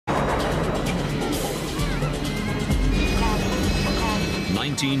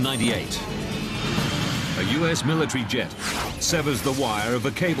1998. A US military jet severs the wire of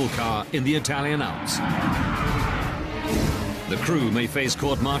a cable car in the Italian Alps. The crew may face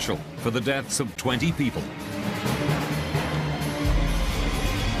court-martial for the deaths of 20 people.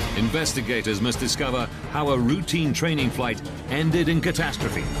 Investigators must discover how a routine training flight ended in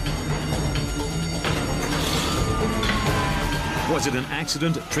catastrophe. Was it an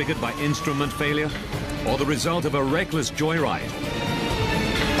accident triggered by instrument failure, or the result of a reckless joyride?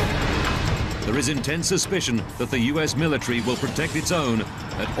 There is intense suspicion that the US military will protect its own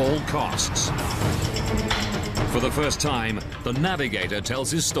at all costs. For the first time, the navigator tells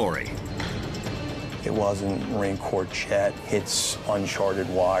his story. It wasn't Marine Corps jet, it's uncharted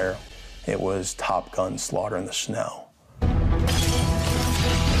wire. It was Top Gun slaughter in the snow.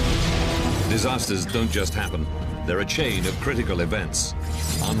 Disasters don't just happen. They're a chain of critical events.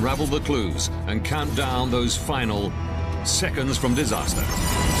 Unravel the clues and count down those final seconds from disaster.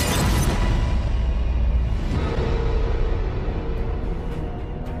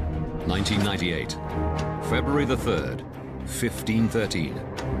 (1998), February the 3rd, 1513.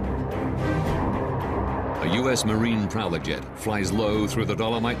 A US Marine prowler jet flies low through the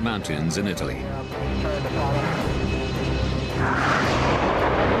Dolomite Mountains in Italy.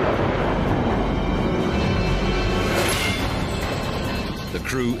 The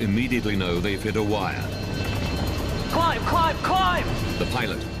crew immediately know they've hit a wire. Climb, climb, climb! The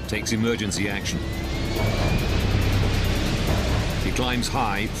pilot takes emergency action. He climbs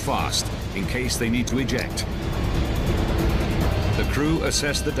high, fast, in case they need to eject. The crew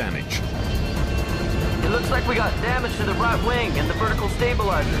assess the damage. It looks like we got damage to the right wing and the vertical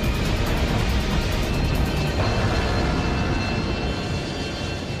stabilizer.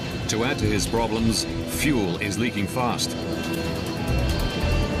 To add to his problems, fuel is leaking fast.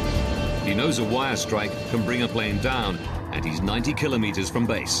 He knows a wire strike can bring a plane down, and he's 90 kilometers from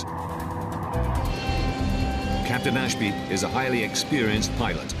base. Captain Ashby is a highly experienced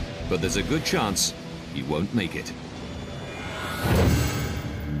pilot, but there's a good chance he won't make it.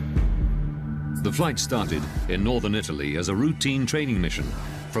 The flight started in northern Italy as a routine training mission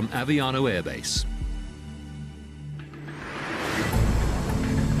from Aviano Air Base.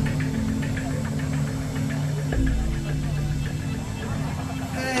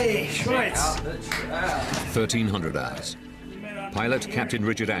 Hey, Schweitz. 1,300 hours. Pilot Captain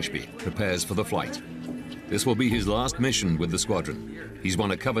Richard Ashby prepares for the flight. This will be his last mission with the squadron. He's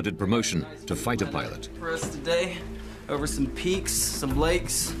won a coveted promotion to fighter pilot. For us today, over some peaks, some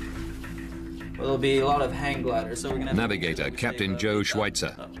lakes. Well, there'll be a lot of hang gliders, so we're gonna... Navigator Captain Joe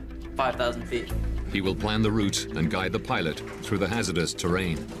Schweitzer. 5,000 feet. He will plan the route and guide the pilot through the hazardous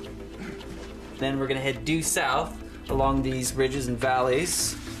terrain. Then we're gonna head due south along these ridges and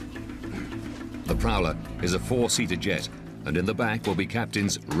valleys. The Prowler is a 4-seater jet, and in the back will be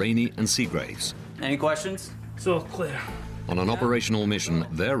Captains Rainey and Seagraves. Any questions? So clear. On an operational mission,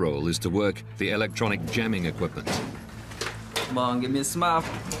 their role is to work the electronic jamming equipment. Come on, give me a smile.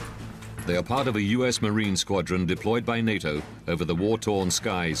 They are part of a US Marine squadron deployed by NATO over the war-torn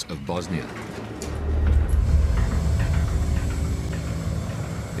skies of Bosnia.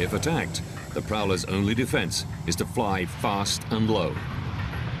 If attacked, the Prowler's only defense is to fly fast and low,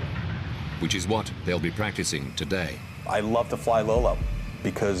 which is what they'll be practicing today. I love to fly low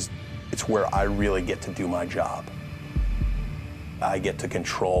because it's where I really get to do my job. I get to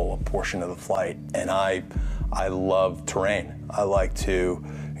control a portion of the flight, and I love terrain. I like to,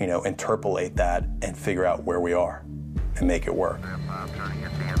 interpolate that and figure out where we are and make it work.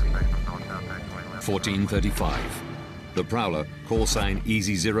 1435. The Prowler, call sign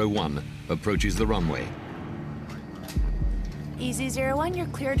Easy-01, approaches the runway. Easy-01, you're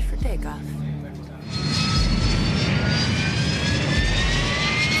cleared for takeoff.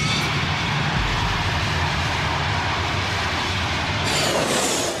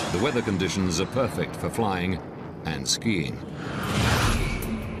 The weather conditions are perfect for flying and skiing.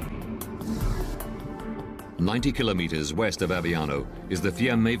 90 kilometers west of Aviano is the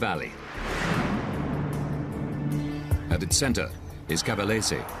Fiemme Valley. At its center is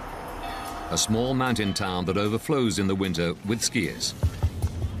Cavalese, a small mountain town that overflows in the winter with skiers.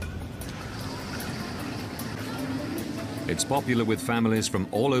 It's popular with families from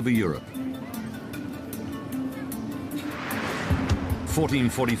all over Europe.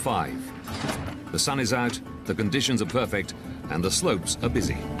 1445. The sun is out, the conditions are perfect, and the slopes are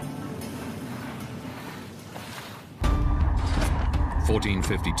busy.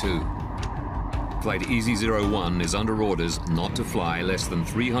 1452. Flight Easy-01 is under orders not to fly less than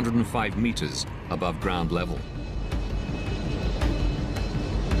 305 meters above ground level.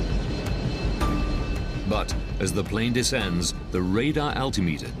 But as the plane descends, the radar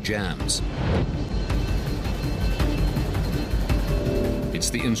altimeter jams. It's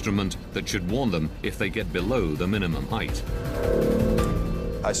the instrument that should warn them if they get below the minimum height.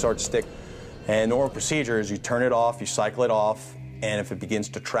 I start to stick, and normal procedure is you turn it off, you cycle it off, and if it begins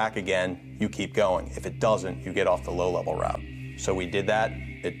to track again, you keep going. If it doesn't, you get off the low-level route. So we did that.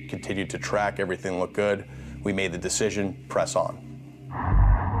 It continued to track. Everything looked good. We made the decision, press on.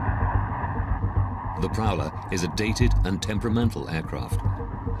 The Prowler is a dated and temperamental aircraft.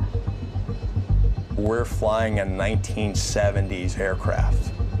 We're flying a 1970s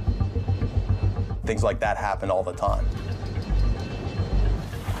aircraft. Things like that happen all the time.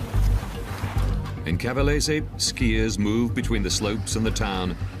 In Cavalese, skiers move between the slopes and the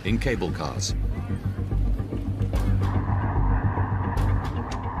town in cable cars.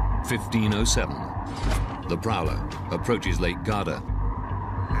 1507. The Prowler approaches Lake Garda.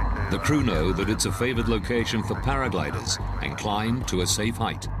 The crew know that it's a favored location for paragliders and climb to a safe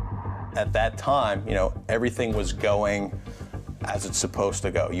height. At that time, you know, everything was going as it's supposed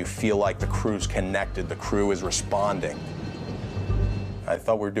to go. You feel like the crew's connected, the crew is responding. I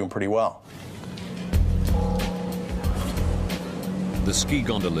thought we were doing pretty well. The ski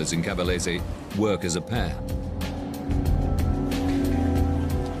gondolas in Cavalese work as a pair.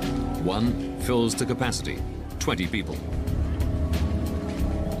 One fills to capacity, 20 people,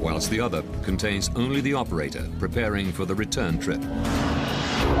 whilst the other contains only the operator preparing for the return trip.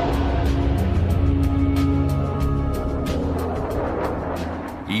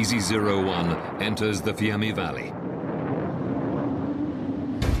 Easy 01 enters the Fiemme Valley.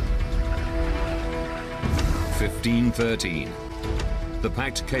 1513. The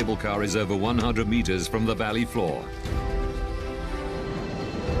packed cable car is over 100 meters from the valley floor.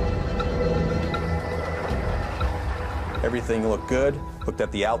 Everything looked good, looked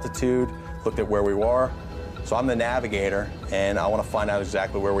at the altitude, looked at where we were. So I'm the navigator, and I want to find out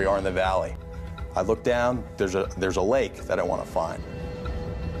exactly where we are in the valley. I look down, there's a lake that I want to find.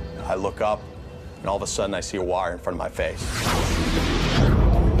 I look up, and all of a sudden I see a wire in front of my face.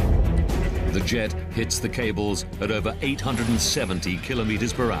 The jet hits the cables at over 870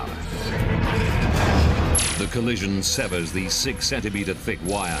 kilometers per hour. The collision severs the 6-centimeter thick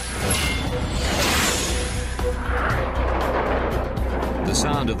wire. The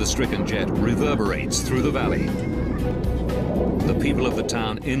sound of the stricken jet reverberates through the valley. The people of the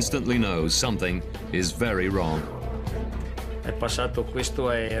town instantly know something is very wrong. We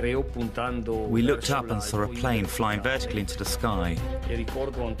looked up and saw a plane flying vertically into the sky. I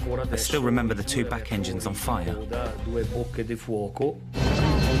still remember the two back engines on fire.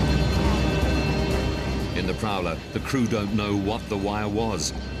 In the Prowler, the crew don't know what the wire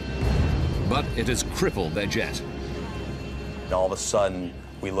was, but it has crippled their jet. And all of a sudden,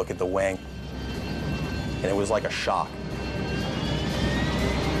 we look at the wing, and it was like a shock.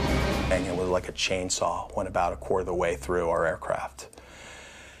 And it was like a chainsaw, went about a quarter of the way through our aircraft.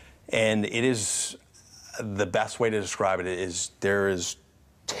 And it is, the best way to describe it is there is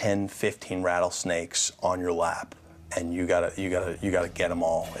 10, 15 rattlesnakes on your lap, and you gotta get them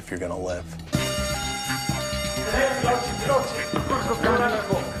all if you're gonna live.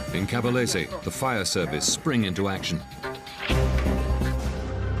 In Cavalese, the fire service spring into action.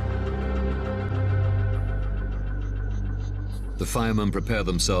 The firemen prepare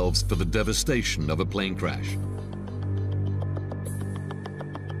themselves for the devastation of a plane crash.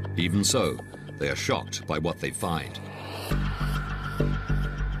 Even so, they are shocked by what they find.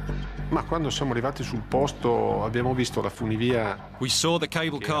 Ma quando siamo arrivati sul posto abbiamo visto la funivia. We saw the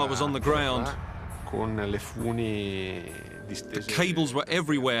cable car was on the ground. Con le funi distese. The cables were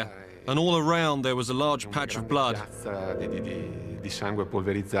everywhere, and all around there was a large patch of blood. Di sangue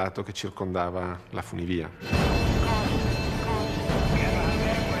polverizzato che circondava la funivia.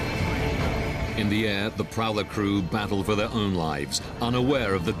 In the air, the Prowler crew battle for their own lives,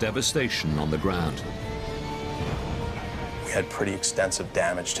 unaware of the devastation on the ground. We had pretty extensive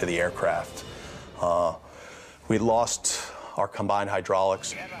damage to the aircraft. We lost our combined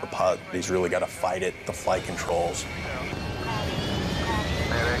hydraulics. The pilot, he's really got to fight it, the flight controls.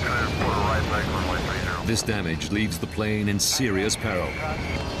 This damage leaves the plane in serious peril.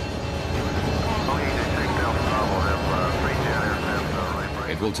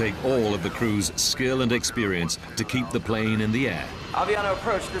 It will take all of the crew's skill and experience to keep the plane in the air. Aviano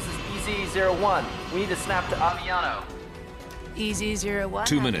approach, this is EZ-01. We need to snap to Aviano. EZ-01.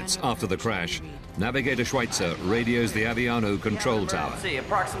 2 minutes after the crash, Navigator Schweitzer radios the Aviano control tower.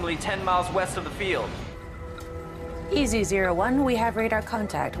 Approximately 10 miles west of the field. EZ-01, we have radar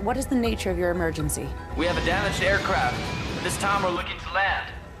contact. What is the nature of your emergency? We have a damaged aircraft. This time we're looking to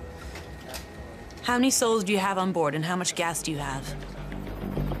land. How many souls do you have on board, and how much gas do you have?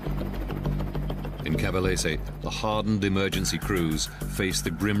 In Cavalese, the hardened emergency crews face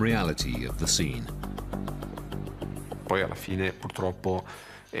the grim reality of the scene. Poi alla fine, purtroppo,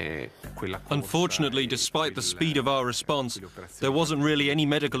 Unfortunately, despite the speed of our response, there wasn't really any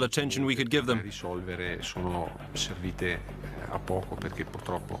medical attention we could give them.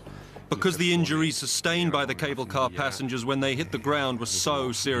 Because the injuries sustained by the cable car passengers when they hit the ground were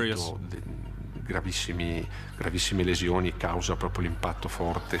so serious. Gravissime lesioni causa proprio l'impatto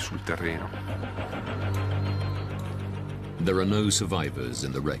forte sul terreno. There are no survivors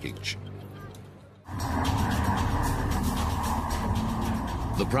in the wreckage.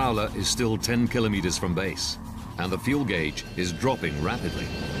 The Prowler is still 10 kilometers from base, and the fuel gauge is dropping rapidly.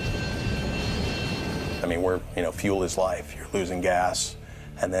 I mean, fuel is life. You're losing gas,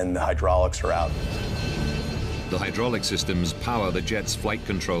 and then the hydraulics are out. The hydraulic systems power the jet's flight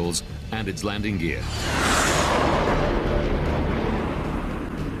controls and its landing gear.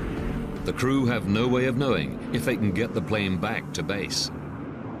 The crew have no way of knowing if they can get the plane back to base.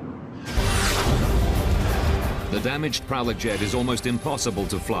 The damaged Prowler jet is almost impossible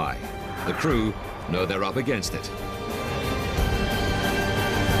to fly. The crew know they're up against it.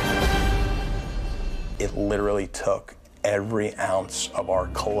 It literally took every ounce of our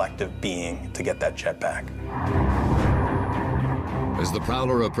collective being to get that jet back. As the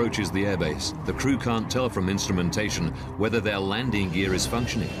Prowler approaches the airbase, the crew can't tell from instrumentation whether their landing gear is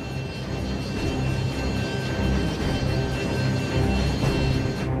functioning.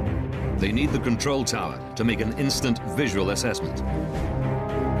 They need the control tower to make an instant visual assessment.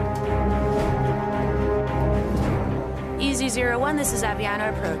 EZ01, this is Aviano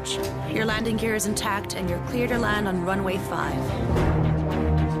approach. Your landing gear is intact and you're clear to land on runway 5.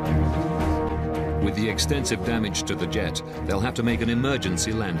 With the extensive damage to the jet, they'll have to make an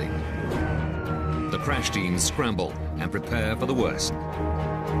emergency landing. The crash teams scramble and prepare for the worst.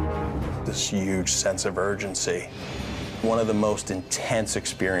 This huge sense of urgency. One of the most intense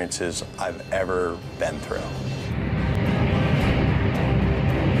experiences I've ever been through.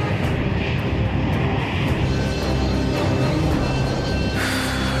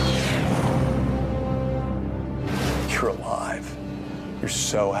 You're alive. You're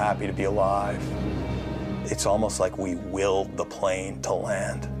so happy to be alive. It's almost like we willed the plane to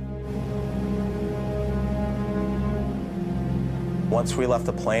land. Once we left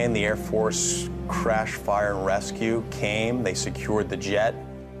the plane, the Air Force crash, fire, and rescue came. They secured the jet,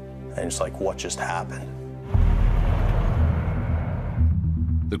 and it's like, what just happened?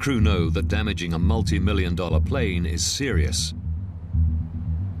 The crew know that damaging a multi-million-dollar plane is serious,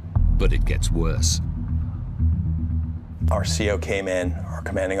 but it gets worse. Our CO came in, our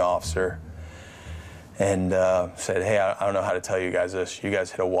commanding officer, and said, hey, I don't know how to tell you guys this. You guys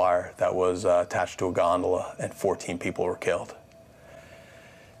hit a wire that was attached to a gondola, and 14 people were killed.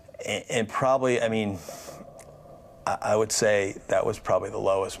 And probably, I mean, I would say that was probably the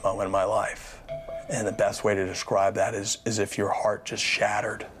lowest moment of my life. And the best way to describe that is if your heart just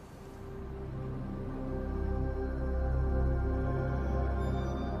shattered.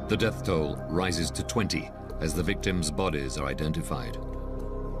 The death toll rises to 20 as the victims' bodies are identified.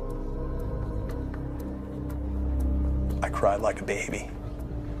 I cried like a baby.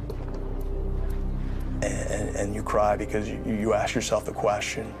 And you cry because you ask yourself the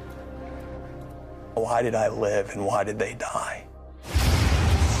question, why did I live and why did they die?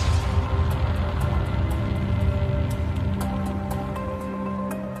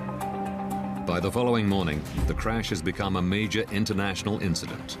 By the following morning, the crash has become a major international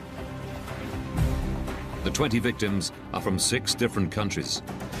incident. The 20 victims are from 6 different countries.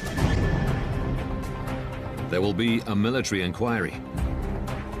 There will be a military inquiry.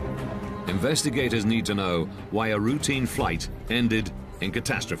 Investigators need to know why a routine flight ended in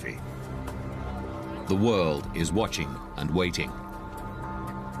catastrophe. The world is watching and waiting.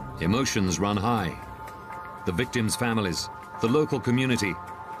 Emotions run high. The victims' families, the local community,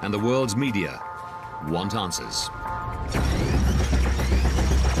 and the world's media want answers.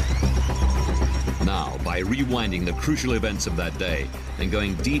 Now, by rewinding the crucial events of that day and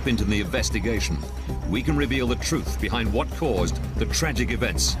going deep into the investigation, we can reveal the truth behind what caused the tragic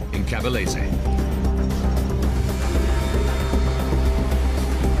events in Cavalese.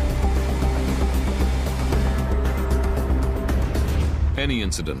 Any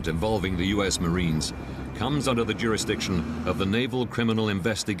incident involving the U.S. Marines comes under the jurisdiction of the Naval Criminal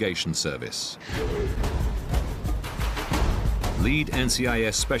Investigation Service. Lead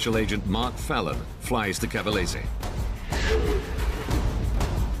NCIS Special Agent Mark Fallon flies to Cavalese.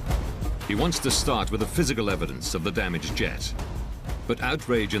 He wants to start with the physical evidence of the damaged jet. But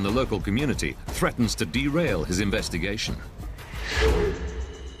outrage in the local community threatens to derail his investigation.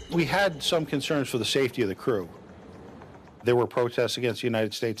 We had some concerns for the safety of the crew. There were protests against the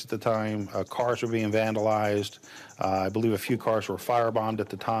United States at the time. Cars were being vandalized. I believe a few cars were firebombed at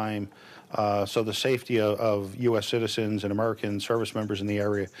the time. So the safety of U.S. citizens and American service members in the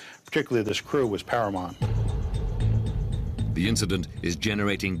area, particularly this crew, was paramount. The incident is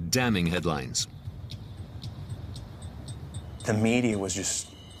generating damning headlines. The media was just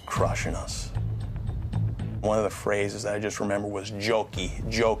crushing us. One of the phrases that I just remember was jokey.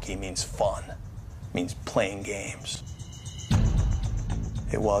 Jokey means fun, means playing games.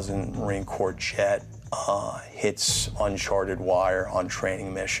 It wasn't Marine Corps jet, hits uncharted wire on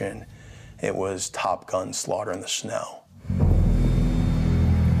training mission. It was Top Gun slaughter in the snow.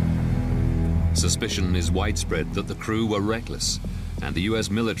 Suspicion is widespread that the crew were reckless, and the U.S.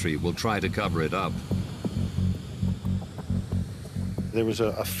 military will try to cover it up. There was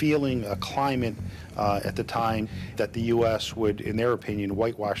a feeling, a climate at the time that the U.S. would, in their opinion,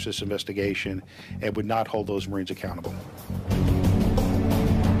 whitewash this investigation and would not hold those Marines accountable.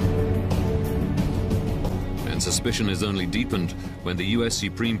 And suspicion is only deepened when the U.S.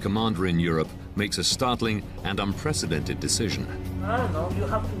 Supreme Commander in Europe makes a startling and unprecedented decision.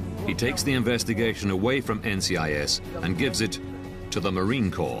 He takes the investigation away from NCIS and gives it to the Marine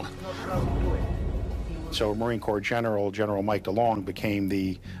Corps. So Marine Corps General Mike DeLong became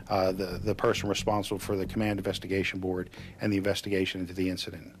the person responsible for the Command Investigation Board and the investigation into the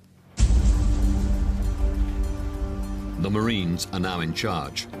incident. The Marines are now in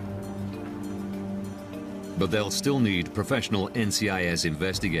charge. But they'll still need professional NCIS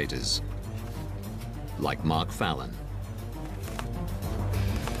investigators, like Mark Fallon.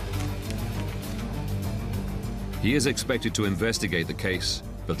 He is expected to investigate the case,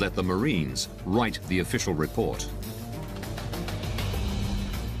 but let the Marines write the official report.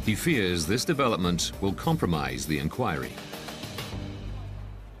 He fears this development will compromise the inquiry.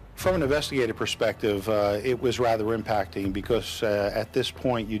 From an investigative perspective, it was rather impacting because at this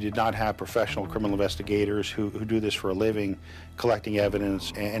point you did not have professional criminal investigators who do this for a living, collecting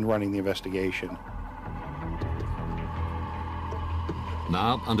evidence and running the investigation.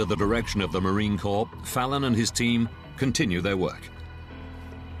 Now, under the direction of the Marine Corps, Fallon and his team continue their work.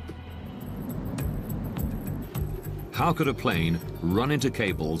 How could a plane run into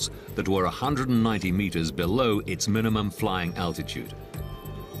cables that were 190 meters below its minimum flying altitude?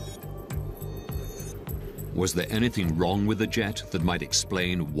 Was there anything wrong with the jet that might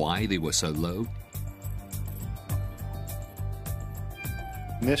explain why they were so low?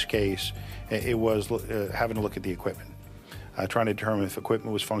 In this case, it was having to look at the equipment, trying to determine if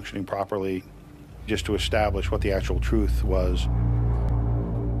equipment was functioning properly, just to establish what the actual truth was.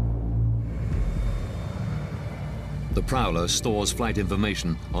 The Prowler stores flight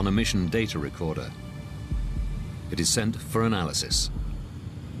information on a mission data recorder. It is sent for analysis.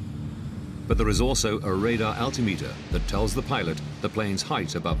 But there is also a radar altimeter that tells the pilot the plane's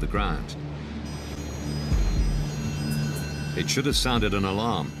height above the ground. It should have sounded an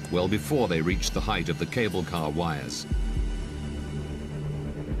alarm well before they reached the height of the cable car wires.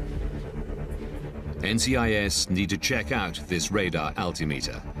 NCIS need to check out this radar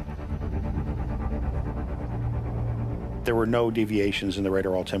altimeter. There were no deviations in the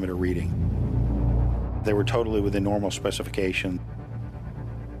radar altimeter reading. They were totally within normal specification.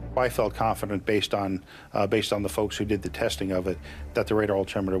 I felt confident, based on the folks who did the testing of it, that the radar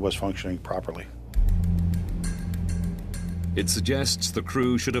altimeter was functioning properly. It suggests the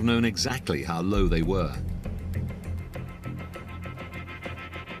crew should have known exactly how low they were.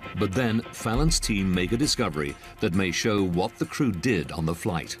 But then Fallon's team make a discovery that may show what the crew did on the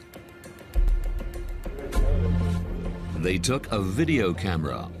flight. They took a video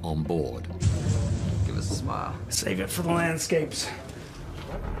camera on board. Give us a smile. Save it for the landscapes.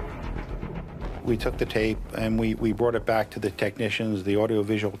 We took the tape and we brought it back to the technicians, the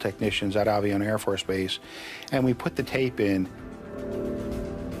audiovisual technicians at Aviano Air Force Base, and we put the tape in,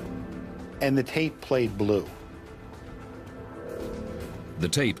 and the tape played blue. The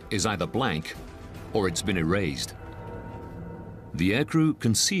tape is either blank or it's been erased. The aircrew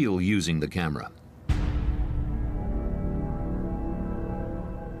conceal using the camera.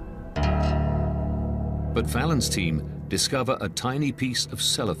 But Fallon's team discover a tiny piece of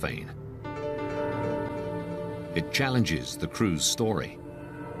cellophane. It challenges the crew's story.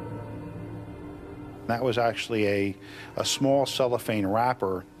 That was actually a small cellophane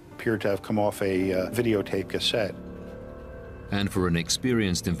wrapper, appeared to have come off a videotape cassette. And for an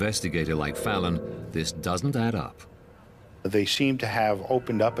experienced investigator like Fallon, this doesn't add up. They seem to have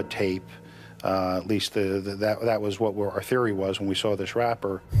opened up a tape At least that was what our theory was when we saw this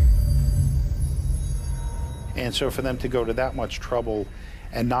wrapper. And so for them to go to that much trouble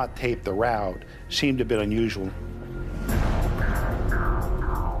and not tape the route seemed a bit unusual.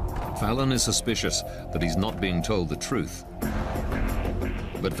 Fallon is suspicious that he's not being told the truth.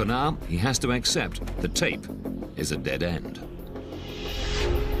 But for now, he has to accept the tape is a dead end.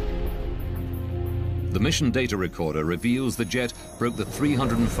 The mission data recorder reveals the jet broke the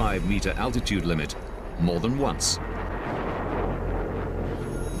 305-meter altitude limit more than once.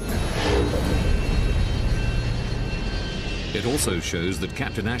 It also shows that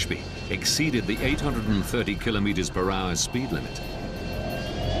Captain Ashby exceeded the 830 kilometers per hour speed limit.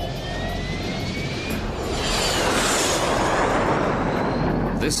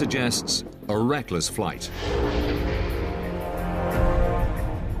 This suggests a reckless flight.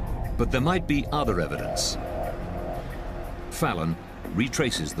 But there might be other evidence. Fallon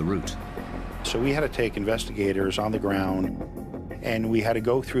retraces the route. So we had to take investigators on the ground, and we had to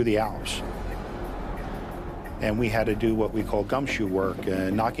go through the Alps. And we had to do what we call gumshoe work,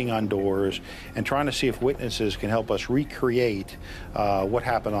 knocking on doors and trying to see if witnesses can help us recreate what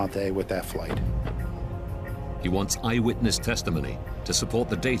happened on that day with that flight. He wants eyewitness testimony to support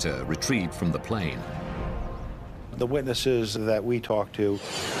the data retrieved from the plane. The witnesses that we talked to,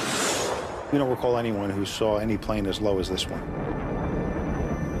 we don't recall anyone who saw any plane as low as this one.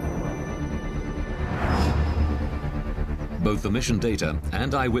 Both the mission data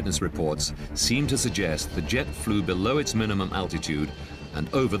and eyewitness reports seem to suggest the jet flew below its minimum altitude and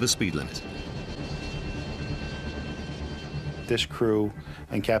over the speed limit. This crew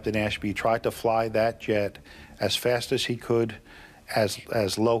and Captain Ashby tried to fly that jet as fast as he could,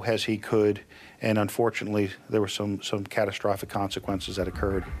 as low as he could, and unfortunately there were some catastrophic consequences that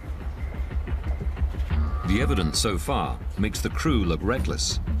occurred. The evidence so far makes the crew look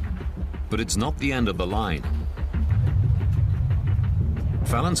reckless, but it's not the end of the line.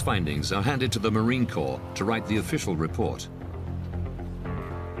 Fallon's findings are handed to the Marine Corps to write the official report.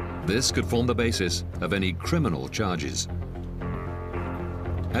 This could form the basis of any criminal charges.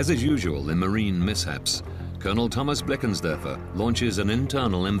 As is usual in marine mishaps, Colonel Thomas Blickensderfer launches an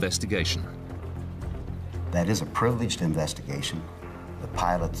internal investigation. That is a privileged investigation. The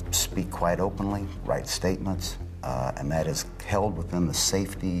pilots speak quite openly, write statements, and that is held within the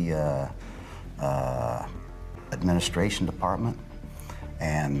Safety Administration Department.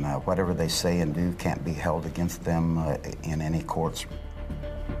 And whatever they say and do can't be held against them in any courts.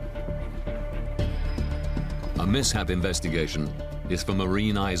 A mishap investigation is for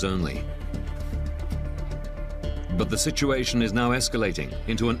Marine eyes only. But the situation is now escalating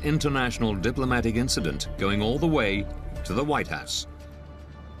into an international diplomatic incident going all the way to the White House.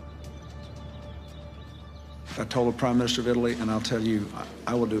 I told the Prime Minister of Italy, and I'll tell you,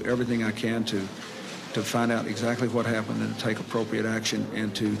 I will do everything I can to find out exactly what happened and to take appropriate action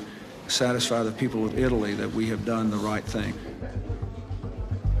and to satisfy the people of Italy that we have done the right thing.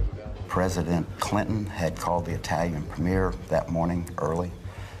 President Clinton had called the Italian premier that morning early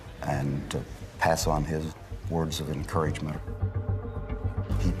and to pass on his words of encouragement.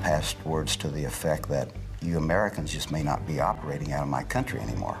 He passed words to the effect that you Americans just may not be operating out of my country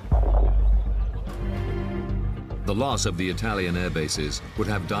anymore. The loss of the Italian air bases would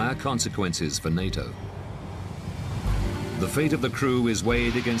have dire consequences for NATO. The fate of the crew is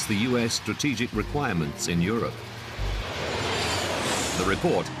weighed against the US strategic requirements in Europe. The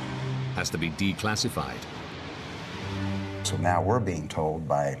report has to be declassified. So now we're being told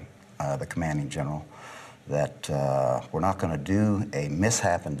by the commanding general that we're not going to do a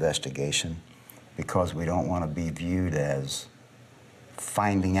mishap investigation because we don't want to be viewed as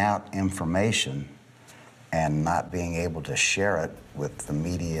finding out information and not being able to share it with the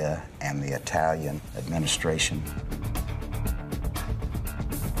media and the Italian administration.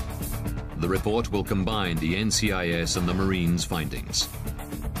 The report will combine the NCIS and the Marines' findings.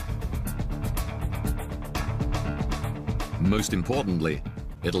 Most importantly,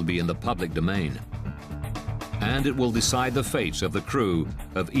 it'll be in the public domain. And it will decide the fate of the crew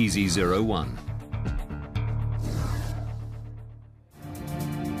of EZ-01.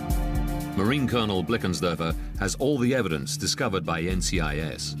 Marine Colonel Blickensderfer has all the evidence discovered by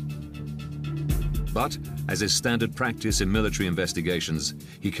NCIS. But, as is standard practice in military investigations,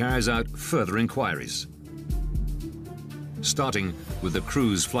 he carries out further inquiries, starting with the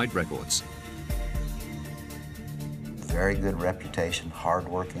crew's flight records. Very good reputation,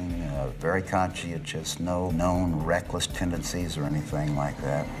 hardworking, very conscientious, no known reckless tendencies or anything like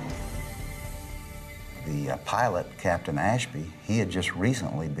that. The pilot, Captain Ashby, he had just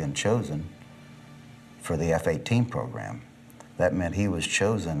recently been chosen for the F-18 program. That meant he was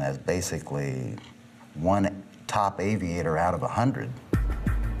chosen as basically one top aviator out of 100.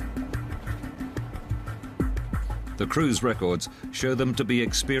 The crew's records show them to be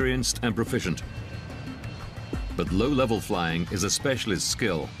experienced and proficient. But low-level flying is a specialist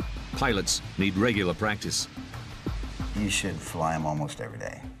skill. Pilots need regular practice. You should fly them almost every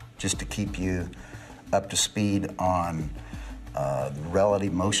day, just to keep you up to speed on the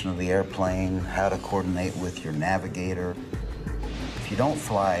relative motion of the airplane, how to coordinate with your navigator. If you don't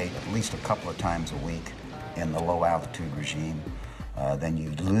fly at least a couple of times a week in the low-altitude regime, then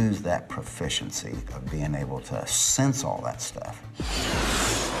you lose that proficiency of being able to sense all that stuff.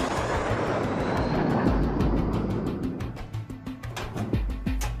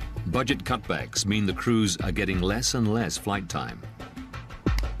 Budget cutbacks mean the crews are getting less and less flight time.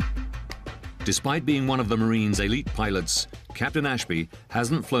 Despite being one of the Marine's elite pilots, Captain Ashby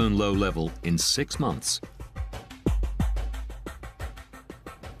hasn't flown low level in 6 months.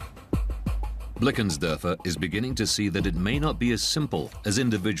 Blickensderfer is beginning to see that it may not be as simple as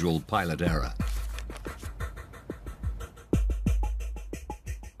individual pilot error.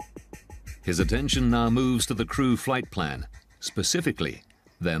 His attention now moves to the crew flight plan, specifically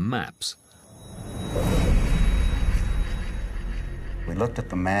their maps. We looked at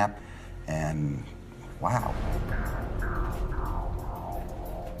the map and, wow,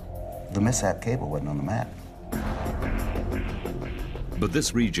 the mishap cable wasn't on the map. But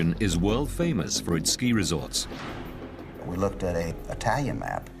this region is world famous for its ski resorts. We looked at an Italian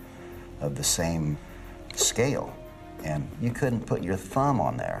map of the same scale, and you couldn't put your thumb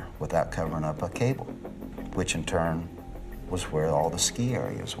on there without covering up a cable, which in turn was where all the ski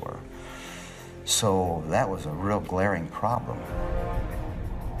areas were. So that was a real glaring problem.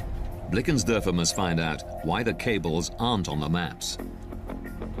 Blickensderfer must find out why the cables aren't on the maps.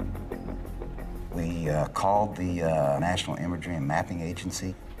 We called the National Imagery and Mapping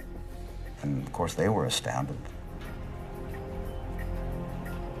Agency, and of course they were astounded.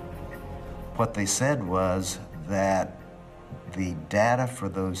 What they said was that the data for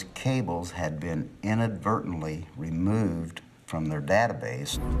those cables had been inadvertently removed from their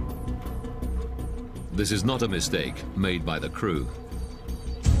database. This is not a mistake made by the crew.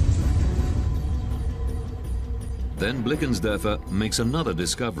 Then Blickensderfer makes another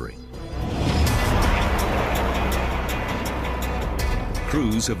discovery.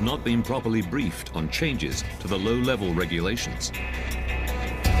 Crews have not been properly briefed on changes to the low-level regulations.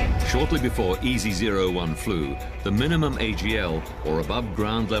 Shortly before EZ-01 flew, the minimum AGL, or above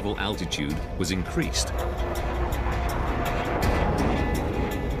ground level altitude, was increased.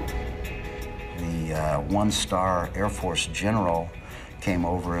 The one-star Air Force general came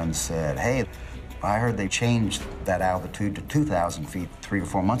over and said, hey, I heard they changed that altitude to 2,000 feet 3 or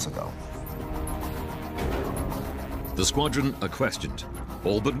 4 months ago. The squadron are questioned.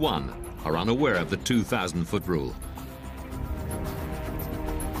 All but one are unaware of the 2,000-foot rule.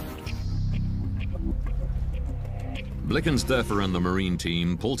 Blickensderfer and the Marine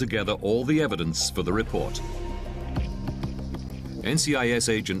team pull together all the evidence for the report. NCIS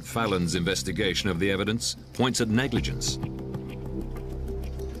agent Fallon's investigation of the evidence points at negligence.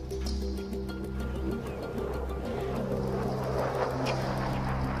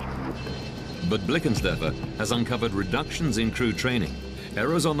 But Blickensderfer has uncovered reductions in crew training,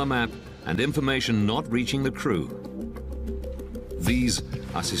 errors on the map, and information not reaching the crew. These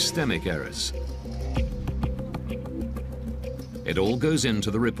are systemic errors. It all goes into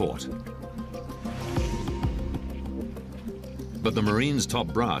the report. But the Marines' top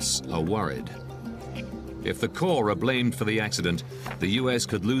brass are worried. If the Corps are blamed for the accident, the US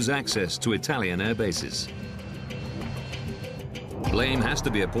could lose access to Italian air bases. Blame has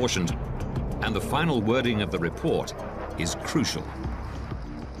to be apportioned, and the final wording of the report is crucial.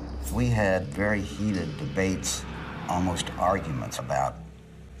 We had very heated debates, almost arguments about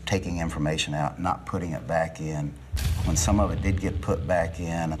taking information out, not putting it back in. When some of it did get put back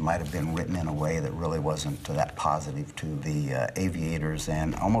in, it might have been written in a way that really wasn't that positive to the aviators,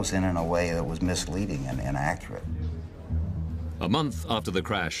 and almost in a way that was misleading and inaccurate. A month after the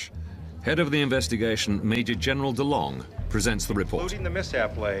crash, head of the investigation, Major General DeLong, presents the report. Including the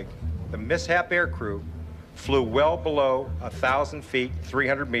mishap leg, the mishap aircrew flew well below 1,000 feet,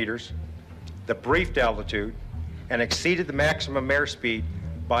 300 meters, the briefed altitude, and exceeded the maximum airspeed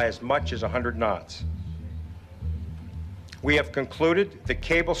by as much as 100 knots. We have concluded the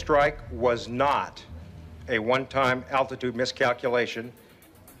cable strike was not a one-time altitude miscalculation.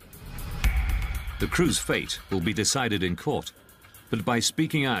 The crew's fate will be decided in court, but by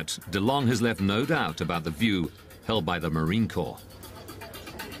speaking out, DeLong has left no doubt about the view held by the Marine Corps.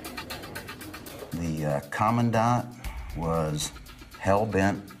 The Commandant was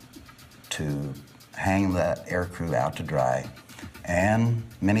hell-bent to hang that aircrew out to dry, and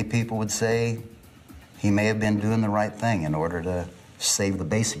many people would say he may have been doing the right thing in order to save the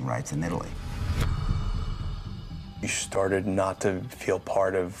basing rights in Italy. We started not to feel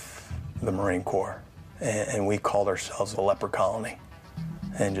part of the Marine Corps, and we called ourselves the leper colony.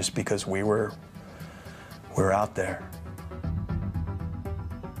 And just because we were out there.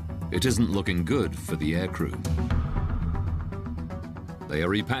 It isn't looking good for the aircrew. They are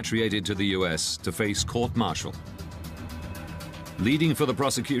repatriated to the US to face court-martial. Leading for the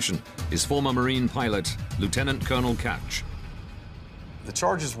prosecution is former Marine pilot Lieutenant Colonel Couch. The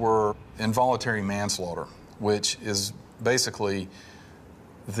charges were involuntary manslaughter, which is basically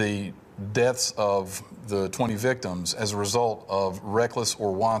the deaths of the 20 victims as a result of reckless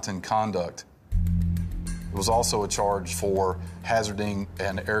or wanton conduct. It was also a charge for hazarding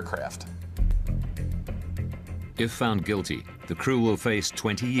an aircraft. If found guilty, the crew will face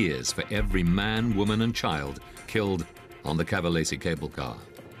 20 years for every man, woman, and child killed on the Cavalese cable car.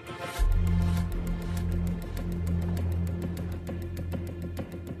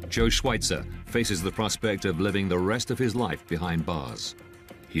 Joe Schweitzer faces the prospect of living the rest of his life behind bars.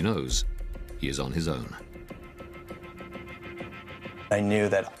 He knows he is on his own. I knew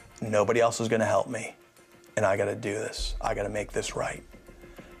that nobody else was going to help me, and I got to do this. I got to make this right.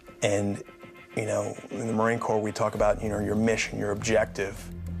 And, you know, in the Marine Corps, we talk about, you know, your mission, your objective.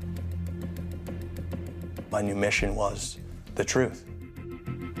 My new mission was the truth.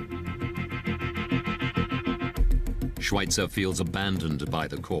 Schweitzer feels abandoned by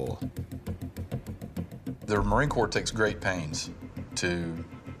the Corps. The Marine Corps takes great pains to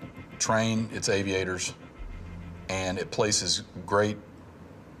train its aviators, and it places great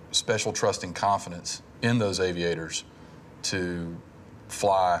special trust and confidence in those aviators to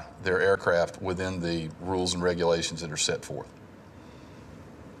fly their aircraft within the rules and regulations that are set forth.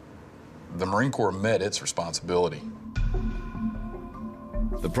 The Marine Corps met its responsibility.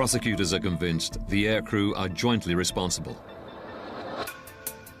 The prosecutors are convinced the aircrew are jointly responsible.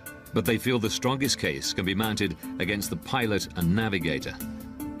 But they feel the strongest case can be mounted against the pilot and navigator.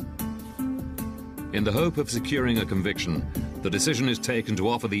 In the hope of securing a conviction, the decision is taken to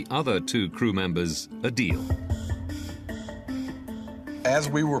offer the other two crew members a deal. As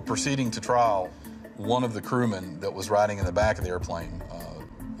we were proceeding to trial, one of the crewmen that was riding in the back of the airplane,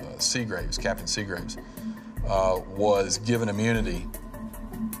 Seagraves, Captain Seagraves, was given immunity.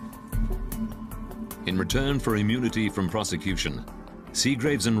 In return for immunity from prosecution,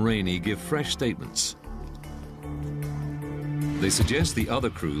 Seagraves and Rainey give fresh statements. They suggest the other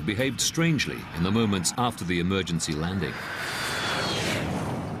crew behaved strangely in the moments after the emergency landing.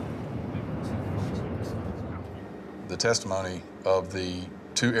 The testimony of the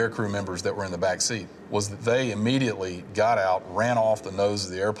two aircrew members that were in the back seat was that they immediately got out, ran off the nose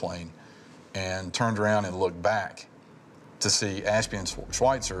of the airplane, and turned around and looked back to see Ashby and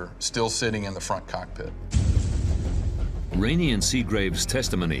Schweitzer still sitting in the front cockpit. Rainey and Seagraves'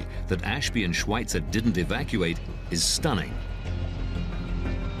 testimony that Ashby and Schweitzer didn't evacuate is stunning.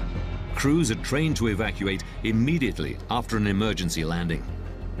 Crews are trained to evacuate immediately after an emergency landing.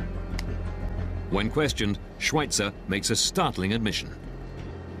 When questioned, Schweitzer makes a startling admission.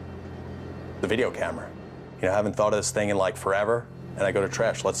 The video camera. You know, I haven't thought of this thing in like forever, and I go to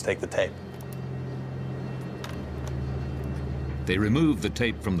trash, let's take the tape. They remove the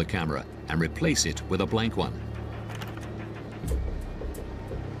tape from the camera and replace it with a blank one.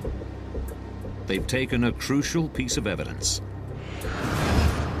 They've taken a crucial piece of evidence.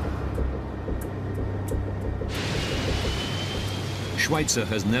 Schweitzer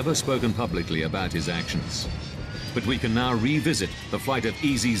has never spoken publicly about his actions, but we can now revisit the flight of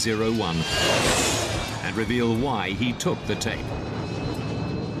EZ-01 and reveal why he took the tape.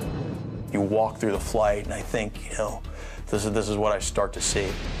 You walk through the flight, and I think, you know, this is what I start to see.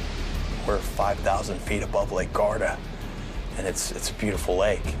 We're 5,000 feet above Lake Garda, and it's a beautiful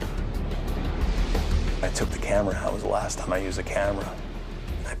lake. I took the camera out. It was the last time I used a camera.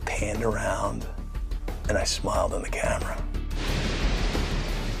 I panned around, and I smiled in the camera.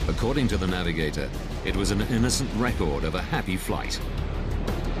 According to the navigator, it was an innocent record of a happy flight.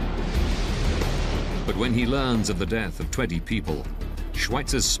 But when he learns of the death of 20 people,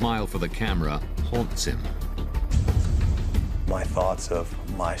 Schweitzer's smile for the camera haunts him. My thoughts of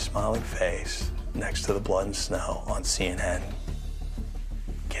my smiling face next to the blood and snow on CNN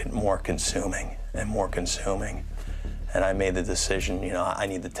get more consuming and more consuming. And I made the decision, you know, I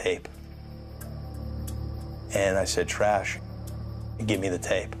need the tape. And I said, Trash, give me the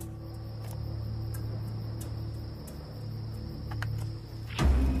tape.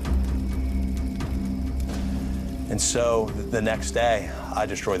 And so the next day, I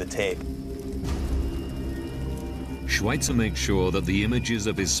destroy the tape. Schweitzer makes sure that the images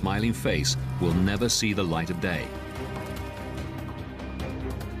of his smiling face will never see the light of day.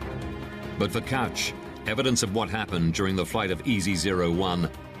 But for Couch, evidence of what happened during the flight of EZ-01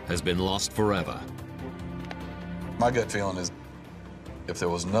 has been lost forever. My gut feeling is if there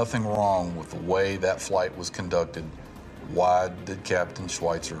was nothing wrong with the way that flight was conducted, why did Captain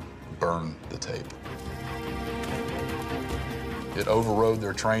Schweitzer burn the tape? It overrode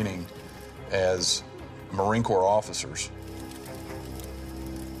their training as Marine Corps officers.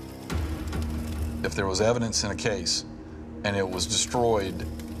 If there was evidence in a case and it was destroyed,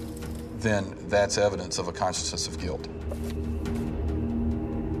 then that's evidence of a consciousness of guilt.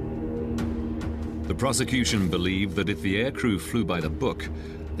 The prosecution believed that if the aircrew flew by the book,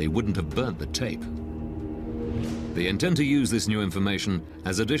 they wouldn't have burnt the tape. They intend to use this new information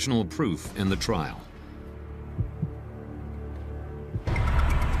as additional proof in the trial.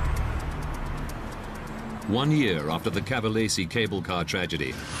 One year after the Cavalese cable car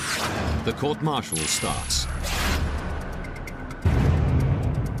tragedy, the court-martial starts.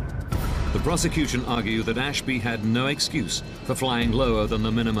 The prosecution argue that Ashby had no excuse for flying lower than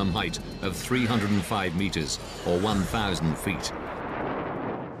the minimum height of 305 meters, or 1,000 feet.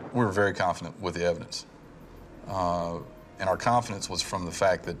 We were very confident with the evidence. And our confidence was from the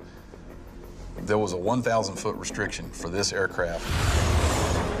fact that there was a 1,000-foot restriction for this aircraft.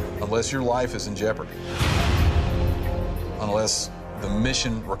 Unless your life is in jeopardy, unless the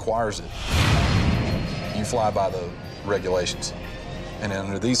mission requires it, you fly by the regulations. And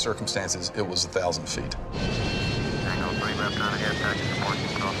under these circumstances, it was 1,000 feet.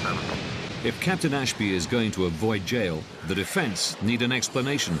 If Captain Ashby is going to avoid jail, the defense need an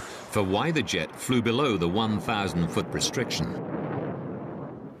explanation for why the jet flew below the 1,000-foot restriction.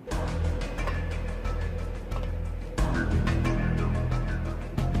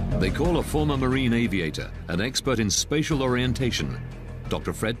 They call a former Marine aviator, an expert in spatial orientation,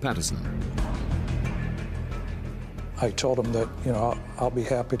 Dr. Fred Patterson. I told him that, you know, I'll be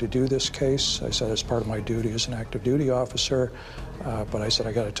happy to do this case. I said it's part of my duty as an active duty officer, but I said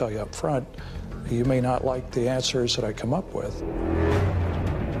I got to tell you up front, you may not like the answers that I come up with.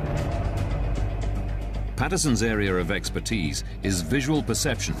 Patterson's area of expertise is visual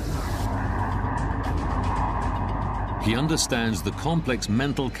perception. He understands the complex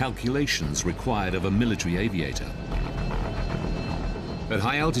mental calculations required of a military aviator. At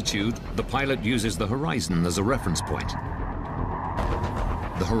high altitude, the pilot uses the horizon as a reference point.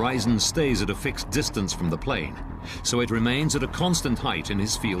 The horizon stays at a fixed distance from the plane, so it remains at a constant height in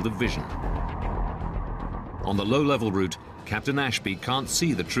his field of vision. On the low-level route, Captain Ashby can't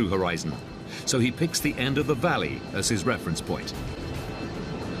see the true horizon, so he picks the end of the valley as his reference point.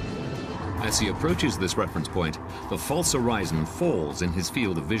 As he approaches this reference point, the false horizon falls in his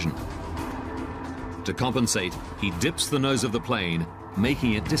field of vision. To compensate, he dips the nose of the plane,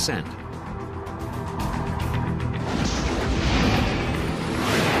 making it descend.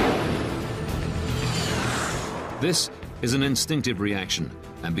 This is an instinctive reaction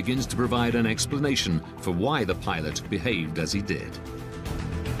and begins to provide an explanation for why the pilot behaved as he did.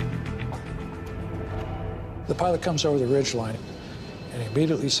 The pilot comes over the ridgeline and he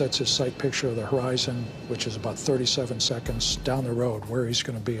immediately sets his sight picture of the horizon, which is about 37 seconds down the road where he's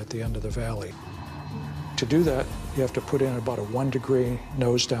going to be at the end of the valley. To do that, you have to put in about a 1-degree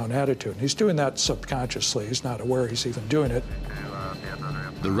nose-down attitude. And he's doing that subconsciously. He's not aware he's even doing it.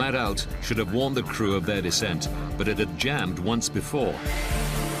 The rat out should have warned the crew of their descent, but it had jammed once before.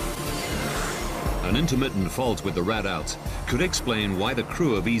 An intermittent fault with the rat out could explain why the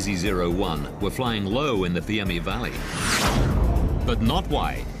crew of EZ-01 were flying low in the Fiemme Valley, but not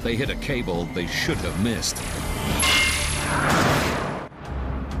why they hit a cable they should have missed.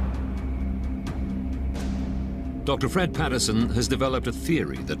 Dr. Fred Patterson has developed a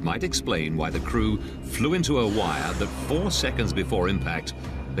theory that might explain why the crew flew into a wire that 4 seconds before impact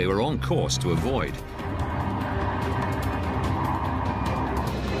they were on course to avoid.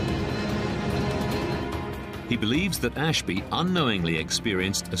 He believes that Ashby unknowingly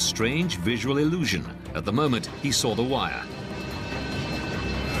experienced a strange visual illusion at the moment he saw the wire.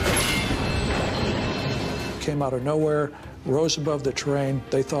 Came out of nowhere, rose above the terrain.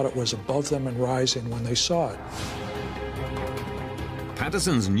 They thought it was above them and rising when they saw it.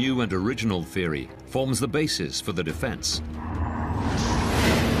 Patterson's new and original theory forms the basis for the defense.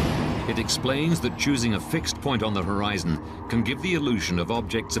 It explains that choosing a fixed point on the horizon can give the illusion of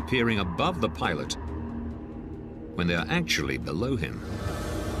objects appearing above the pilot when they are actually below him.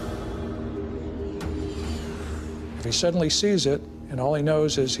 If he suddenly sees it and all he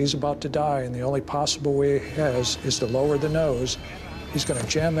knows is he's about to die, and the only possible way he has is to lower the nose. He's going to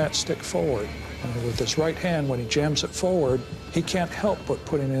jam that stick forward. And with his right hand, when he jams it forward, he can't help but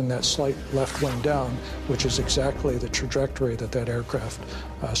putting in that slight left wing down, which is exactly the trajectory that that aircraft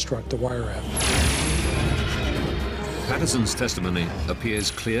struck the wire at. Patterson's testimony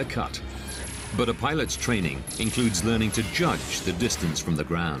appears clear-cut, but a pilot's training includes learning to judge the distance from the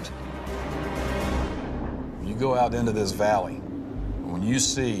ground. You go out into this valley, when you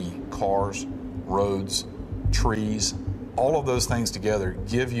see cars, roads, trees, all of those things together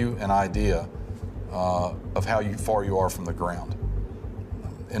give you an idea of how far you are from the ground.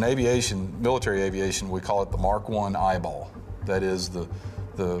 In aviation, military aviation, we call it the Mark I eyeball. That is the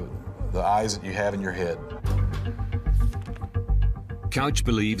eyes that you have in your head. Couch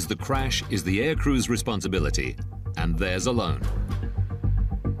believes the crash is the aircrew's responsibility, and theirs alone.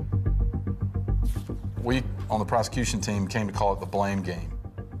 We, on the prosecution team, came to call it the blame game.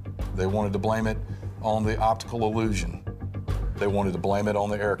 They wanted to blame it on the optical illusion. They wanted to blame it on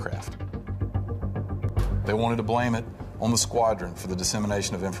the aircraft. They wanted to blame it on the squadron for the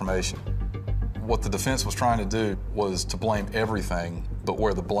dissemination of information. What the defense was trying to do was to blame everything, but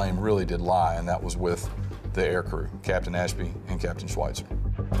where the blame really did lie, and that was with the aircrew, Captain Ashby and Captain Schweitzer.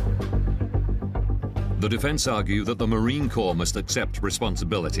 The defense argue that the Marine Corps must accept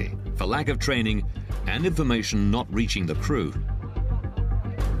responsibility for lack of training and information not reaching the crew.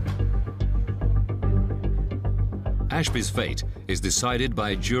 Ashby's fate is decided by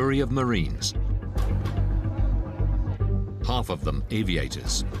a jury of Marines, half of them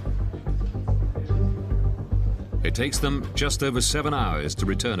aviators. It takes them just over 7 hours to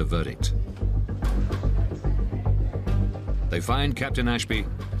return a verdict. They find Captain Ashby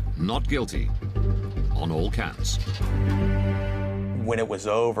not guilty on all counts. When it was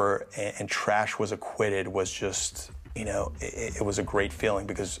over and Trash was acquitted was just, you know, it was a great feeling,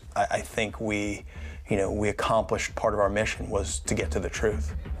 because I think we accomplished part of our mission, was to get to the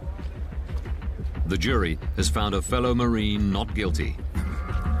truth. The jury has found a fellow Marine not guilty.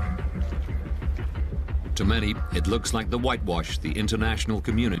 To many, it looks like the whitewash the international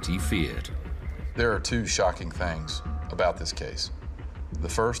community feared. There are two shocking things about this case. The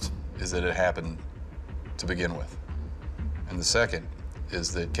first is that it happened to begin with. And the second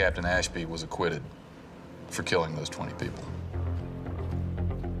is that Captain Ashby was acquitted for killing those 20 people.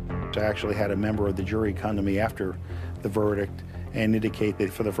 I actually had a member of the jury come to me after the verdict and indicate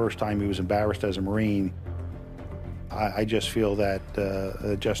that for the first time he was embarrassed as a Marine. I just feel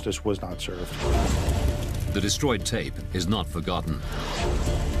that justice was not served. The destroyed tape is not forgotten.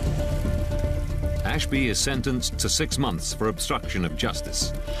 Ashby is sentenced to 6 months for obstruction of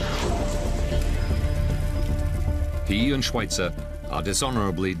justice. He and Schweitzer are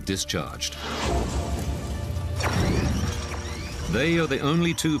dishonorably discharged. They are the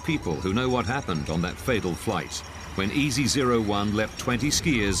only two people who know what happened on that fatal flight when EZ-01 left 20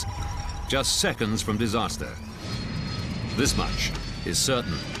 skiers just seconds from disaster. This much is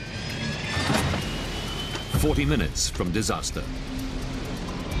certain. 40 minutes from disaster.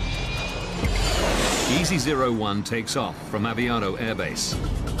 EZ-01 takes off from Aviano Air Base.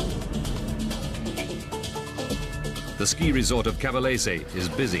 The ski resort of Cavalese is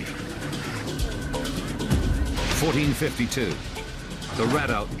busy. 14:52. The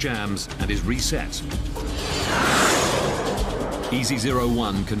Radout jams and is reset.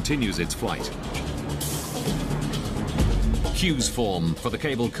 EZ-01 continues its flight. Queues form for the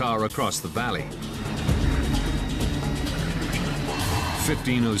cable car across the valley.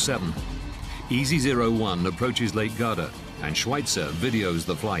 15:07. EZ-01 approaches Lake Garda, and Schweitzer videos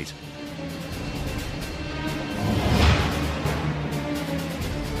the flight.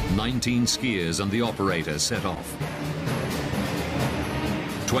 19 skiers and the operator set off.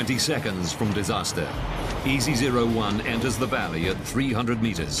 20 seconds from disaster, EZ-01 enters the valley at 300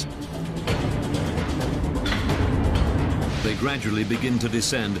 meters. They gradually begin to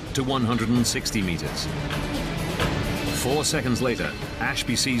descend to 160 meters. 4 seconds later,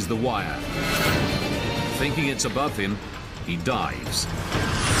 Ashby sees the wire. Thinking it's above him, he dives.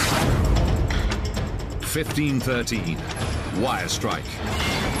 15:13, wire strike.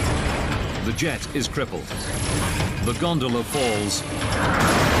 The jet is crippled. The gondola falls.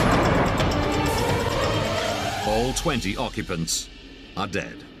 All 20 occupants are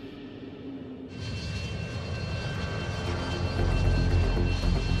dead.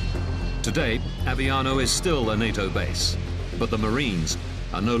 Today, Aviano is still a NATO base, but the Marines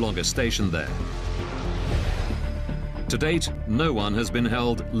are no longer stationed there. To date, no one has been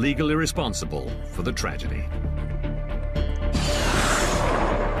held legally responsible for the tragedy.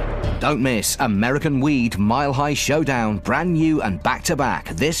 Don't miss American Weed Mile High Showdown, brand new and back-to-back,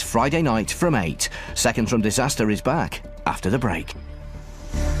 this Friday night from 8. Seconds from Disaster is back after the break.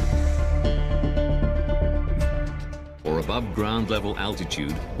 Or above ground level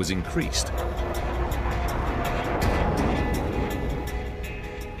altitude was increased.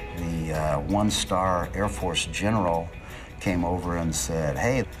 The one-star Air Force general came over and said,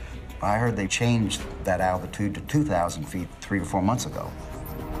 hey, I heard they changed that altitude to 2,000 feet 3 or 4 months ago.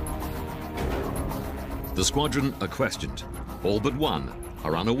 The squadron are questioned. All but one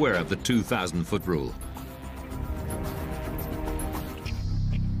are unaware of the 2,000-foot rule.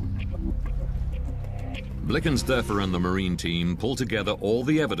 Blickensderfer and the Marine team pull together all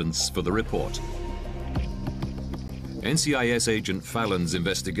the evidence for the report. NCIS agent Fallon's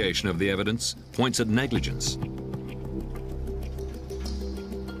investigation of the evidence points at negligence.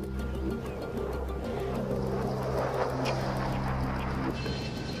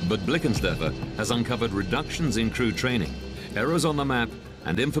 But Blickensderfer has uncovered reductions in crew training, errors on the map,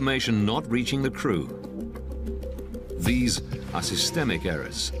 and information not reaching the crew. These are systemic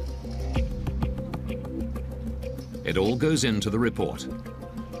errors. It all goes into the report.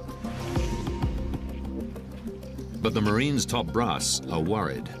 But the Marines' top brass are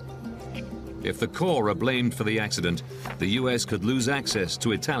worried. If the Corps are blamed for the accident, the US could lose access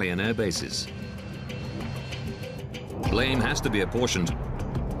to Italian air bases. Blame has to be apportioned,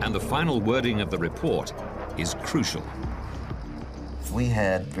 and the final wording of the report is crucial. We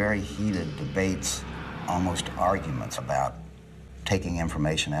had very heated debates, almost arguments about taking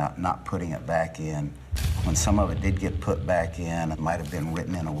information out, not putting it back in. When some of it did get put back in, it might have been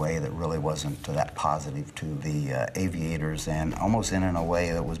written in a way that really wasn't that positive to the aviators, and almost in a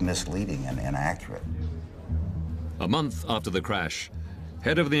way that was misleading and inaccurate. A month after the crash,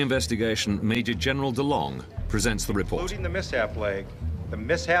 head of the investigation, Major General DeLong, presents the report. Including the mishap leg, the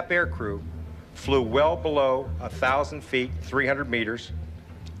mishap aircrew flew well below 1,000 feet, 300 meters,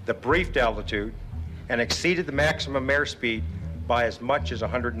 the briefed altitude, and exceeded the maximum airspeed by as much as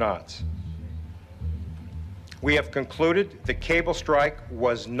 100 knots. We have concluded the cable strike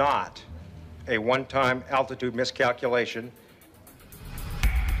was not a one-time altitude miscalculation.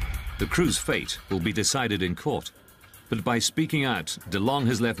 The crew's fate will be decided in court, but by speaking out, DeLong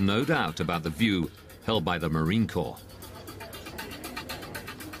has left no doubt about the view held by the Marine Corps.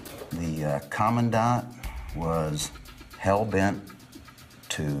 The commandant was hell-bent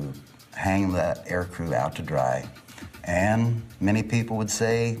to hang that aircrew out to dry, and many people would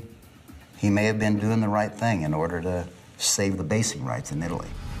say he may have been doing the right thing in order to save the basing rights in Italy.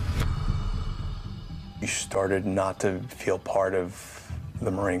 We started not to feel part of the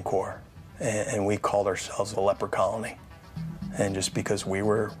Marine Corps, and we called ourselves a leper colony. And just because we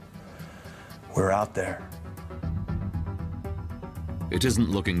were out there. It isn't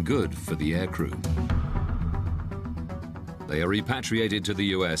looking good for the aircrew. They are repatriated to the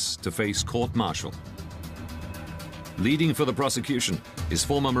US to face court-martial. Leading for the prosecution is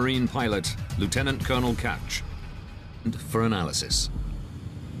former Marine pilot Lieutenant Colonel Couch, and for analysis.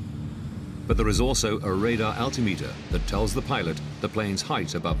 But there is also a radar altimeter that tells the pilot the plane's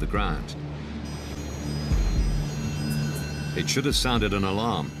height above the ground. It should have sounded an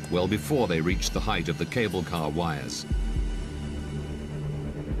alarm well before they reached the height of the cable car wires.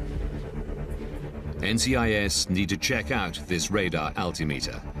 NCIS need to check out this radar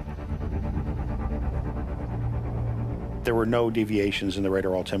altimeter. There were no deviations in the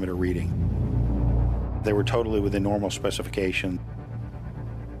radar altimeter reading. They were totally within normal specification.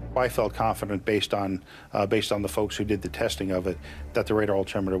 I felt confident based on the folks who did the testing of it that the radar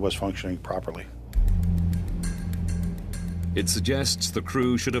altimeter was functioning properly. It suggests the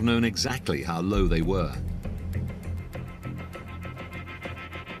crew should have known exactly how low they were.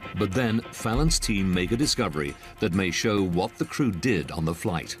 But then Fallon's team make a discovery that may show what the crew did on the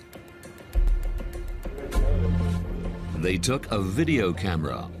flight. They took a video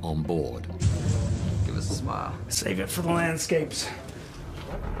camera on board. Give us a smile. Save it for the landscapes.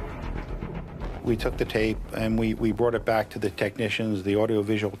 We took the tape and we brought it back to the technicians, the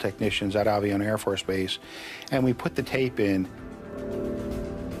audiovisual technicians at Aviano Air Force Base, and we put the tape in,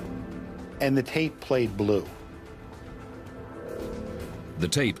 and the tape played blue. The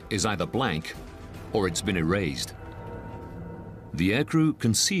tape is either blank or it's been erased. The aircrew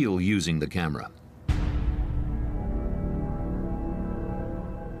conceal using the camera.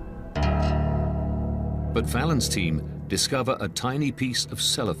 But Fallon's team discover a tiny piece of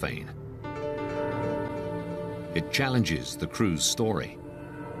cellophane. It challenges the crew's story.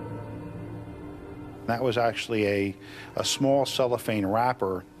 That was actually a small cellophane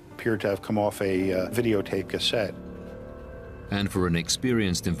wrapper, appeared to have come off a videotape cassette. And for an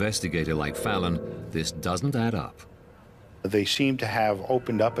experienced investigator like Fallon, this doesn't add up. They seem to have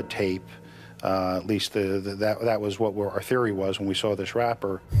opened up a tape, at least that was what our theory was when we saw this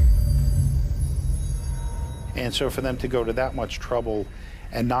wrapper. And so for them to go to that much trouble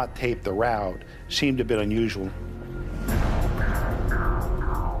and not tape the route seemed a bit unusual.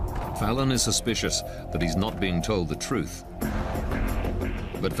 Fallon is suspicious that he's not being told the truth.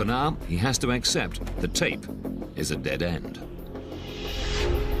 But for now, he has to accept the tape is a dead end.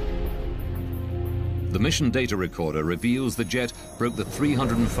 The mission data recorder reveals the jet broke the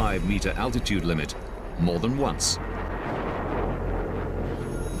 305-meter altitude limit more than once.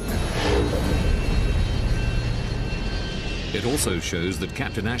 It also shows that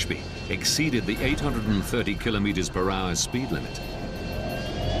Captain Ashby exceeded the 830 kilometers per hour speed limit.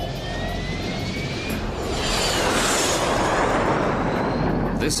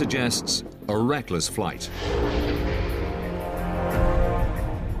 This suggests a reckless flight.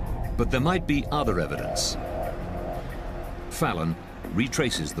 But there might be other evidence. Fallon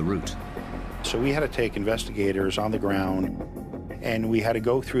retraces the route. So we had to take investigators on the ground, and we had to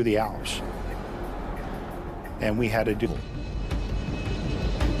go through the Alps. And we had to do...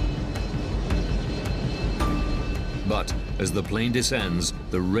 But as the plane descends,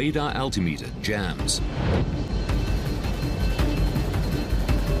 the radar altimeter jams.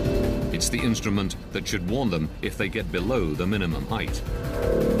 It's the instrument that should warn them if they get below the minimum height.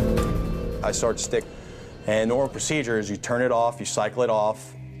 I start to stick, and normal procedure is you turn it off, you cycle it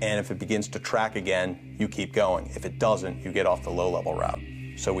off, and if it begins to track again, you keep going. If it doesn't, you get off the low-level route.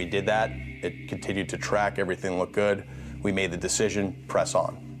 So we did that. It continued to track. Everything looked good. We made the decision, press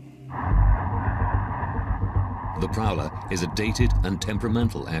on. The Prowler is a dated and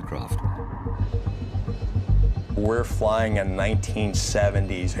temperamental aircraft. We're flying a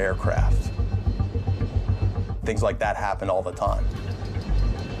 1970s aircraft. Things like that happen all the time.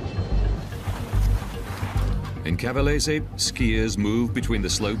 In Cavalese, skiers move between the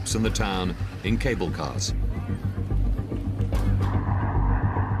slopes and the town in cable cars.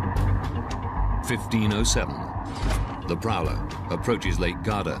 1507. The Prowler approaches Lake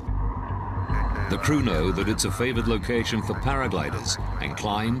Garda. The crew know that it's a favored location for paragliders and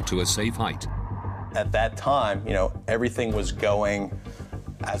climb to a safe height. At that time, you know, everything was going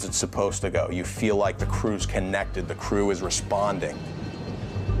as it's supposed to go. You feel like the crew's connected, the crew is responding.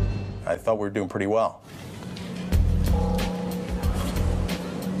 I thought we were doing pretty well.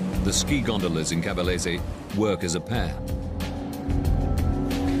 The ski gondolas in Cavalese work as a pair.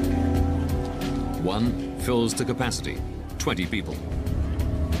 One fills to capacity, 20 people,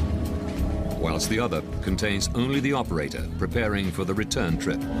 whilst the other contains only the operator preparing for the return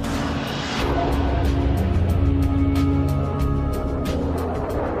trip.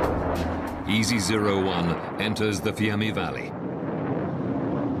 Easy 01 enters the Fiemme Valley.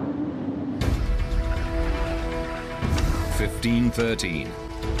 1513.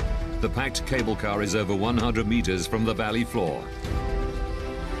 The packed cable car is over 100 meters from the valley floor.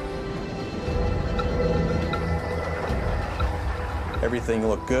 Everything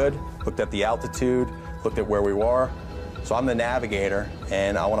looked good, looked at the altitude, looked at where we were. So I'm the navigator,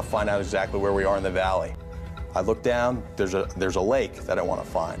 and I want to find out exactly where we are in the valley. I look down, there's a lake that I want to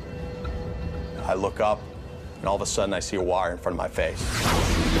find. I look up, and all of a sudden I see a wire in front of my face.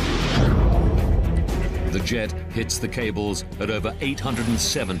 The jet hits the cables at over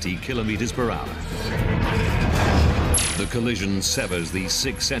 870 kilometers per hour. The collision severs the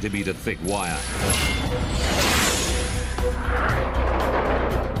 6-centimeter thick wire.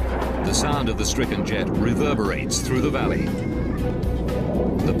 The sound of the stricken jet reverberates through the valley.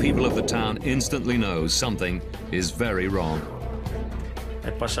 The people of the town instantly know something is very wrong.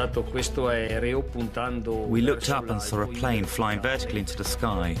 We looked up and saw a plane flying vertically into the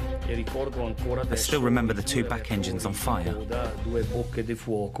sky. I still remember the two back engines on fire.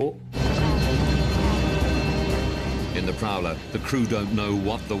 In the Prowler, the crew don't know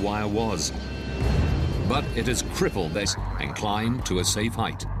what the wire was, but it has crippled this and climbed to a safe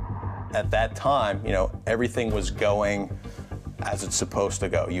height. At that time, you know, everything was going as it's supposed to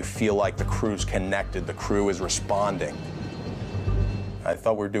go. You feel like the crew's connected, the crew is responding. I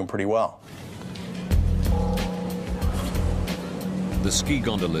thought we were doing pretty well. The ski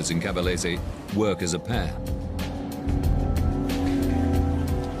gondolas in Cavalese work as a pair.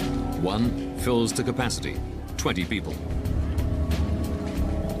 One fills to capacity, 20 people,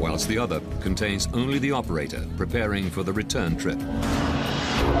 whilst the other contains only the operator preparing for the return trip.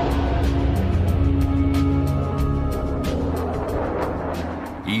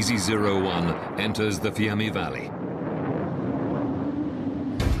 Easy 01 enters the Fiemme Valley.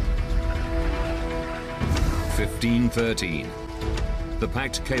 1513. the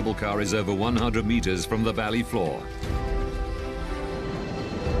packed cable car is over 100 meters from the valley floor.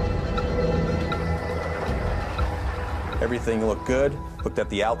 Everything looked good, looked at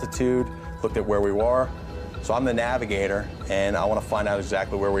the altitude, looked at where we were. So I'm the navigator, and I want to find out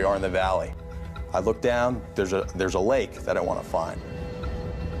exactly where we are in the valley. I look down, there's a lake that I want to find.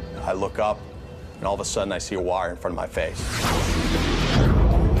 I look up, and all of a sudden I see a wire in front of my face.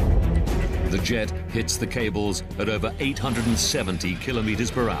 The jet hits the cables at over 870 kilometers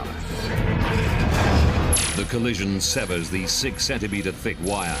per hour. The collision severs the 6-centimeter thick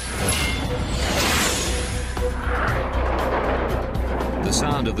wire. The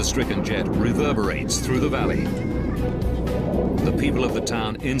sound of the stricken jet reverberates through the valley. The people of the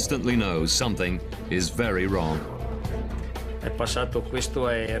town instantly know something is very wrong.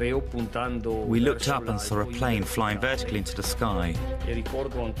 We looked up and saw a plane flying vertically into the sky.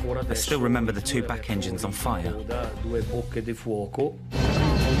 I still remember the two back engines on fire.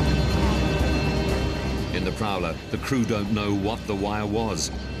 In the Prowler, the crew don't know what the wire was,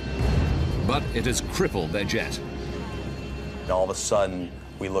 but it has crippled their jet. And all of a sudden,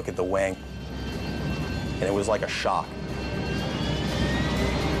 we look at the wing, and it was like a shock.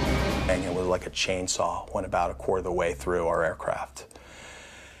 And it was like a chainsaw, went about a quarter of the way through our aircraft.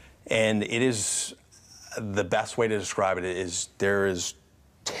 And it is, the best way to describe it is there is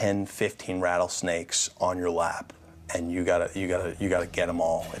 10, 15 rattlesnakes on your lap, and you gotta get them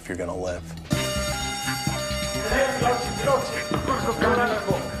all if you're gonna live.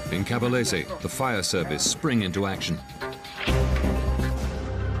 In Cavalese, the fire service spring into action.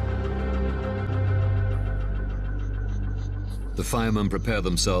 The firemen prepare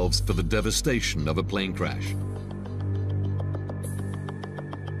themselves for the devastation of a plane crash.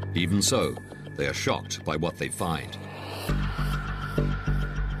 Even so, they are shocked by what they find.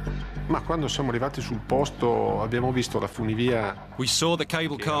 Ma quando siamo arrivati sul posto abbiamo visto la funivia. We saw the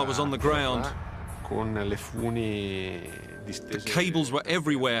cable car was on the ground. Con le funi distese. The cables were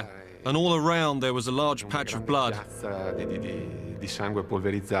everywhere, and all around there was a large patch of blood. Di sangue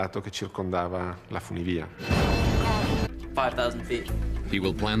polverizzato che circondava la funivia. 5,000 feet. He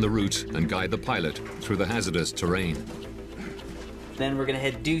will plan the route and guide the pilot through the hazardous terrain. Then we're going to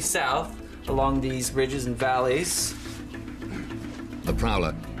head due south along these ridges and valleys. The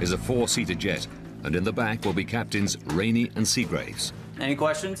Prowler is a 4-seater jet, and in the back will be captains Rainey and Seagraves. Any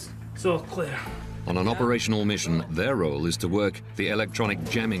questions? So clear. On an operational mission, their role is to work the electronic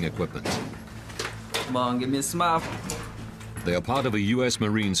jamming equipment. Come on, give me a smile. They are part of a U.S.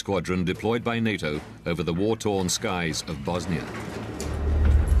 Marine squadron deployed by NATO over the war-torn skies of Bosnia.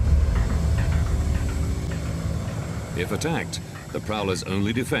 If attacked, the Prowler's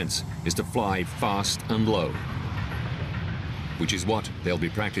only defense is to fly fast and low, which is what they'll be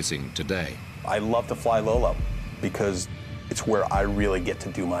practicing today. I love to fly low because it's where I really get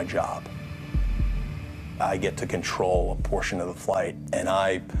to do my job. I get to control a portion of the flight, and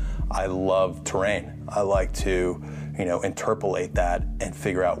I love terrain. I like to, interpolate that and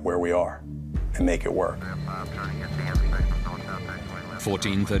figure out where we are and make it work.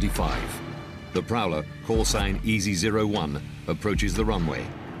 1435. The Prowler, call sign EZ-01, approaches the runway.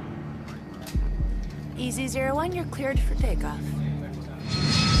 EZ-01, you're cleared for takeoff.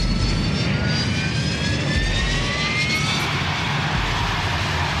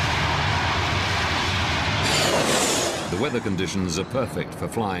 The weather conditions are perfect for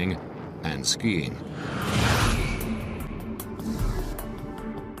flying and skiing.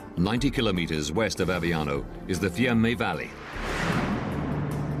 90 kilometers west of Aviano is the Fiemme Valley.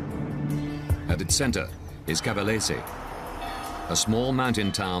 At its center is Cavalese, a small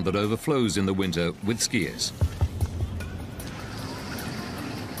mountain town that overflows in the winter with skiers.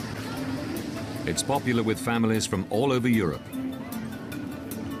 It's popular with families from all over Europe.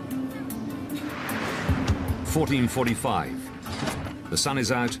 1445. The sun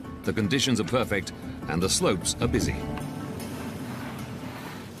is out, the conditions are perfect, and the slopes are busy.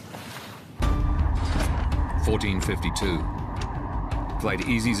 1452. Flight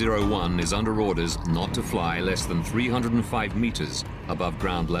EZ-01 is under orders not to fly less than 305 meters above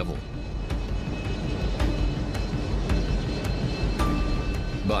ground level.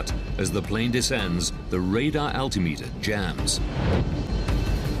 But as the plane descends, the radar altimeter jams.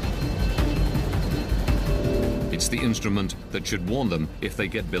 It's the instrument that should warn them if they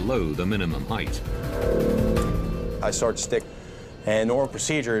get below the minimum height. I start to stick, and normal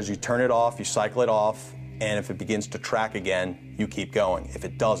procedure is you turn it off, you cycle it off, and if it begins to track again, you keep going. If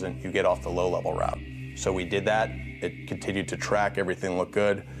it doesn't, you get off the low-level route. So we did that. It continued to track. Everything looked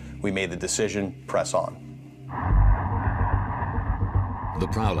good. We made the decision, press on. The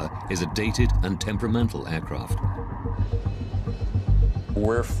Prowler is a dated and temperamental aircraft.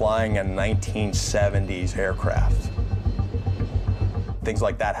 We're flying a 1970s aircraft. Things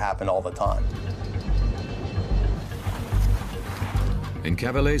like that happen all the time. In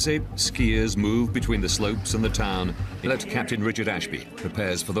Cavalese, skiers move between the slopes and the town as Captain Richard Ashby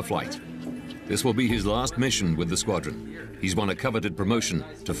prepares for the flight. This will be his last mission with the squadron. He's won a coveted promotion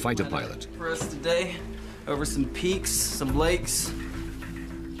to fighter pilot. For us today, over some peaks, some lakes.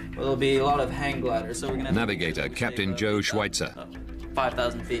 Well, there'll be a lot of hang gliders, so we're gonna... Navigator Captain Joe Schweitzer.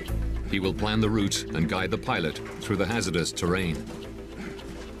 5,000 feet. He will plan the route and guide the pilot through the hazardous terrain.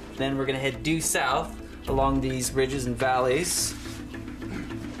 Then we're gonna head due south along these ridges and valleys.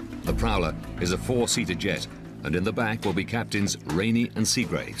 The Prowler is a 4-seater jet, and in the back will be Captains Rainey and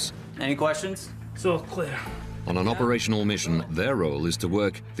Seagraves. Any questions? So clear. On an operational mission, their role is to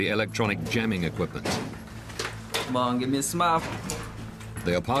work the electronic jamming equipment. Come on, give me a smile.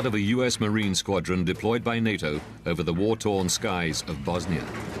 They are part of a US Marine squadron deployed by NATO over the war-torn skies of Bosnia.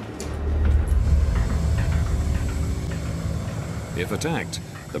 If attacked,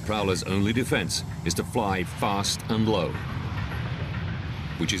 the Prowler's only defense is to fly fast and low,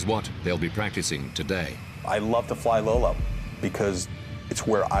 which is what they'll be practicing today. I love to fly low level because it's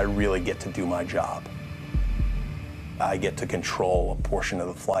where I really get to do my job. I get to control a portion of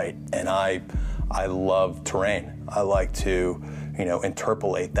the flight, and I love terrain. I like to,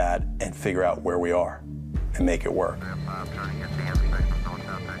 interpolate that and figure out where we are and make it work.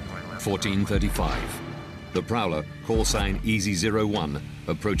 1435. The Prowler, call sign EZ-01,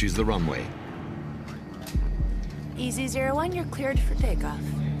 approaches the runway. EZ-01, you're cleared for takeoff.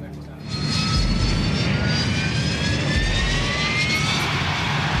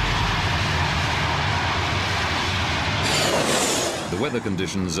 The weather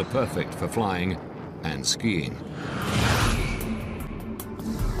conditions are perfect for flying and skiing.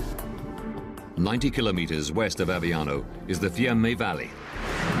 90 kilometers west of Aviano is the Fiemme Valley.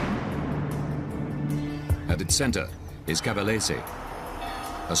 At its center is Cavalese,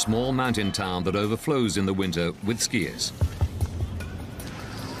 a small mountain town that overflows in the winter with skiers.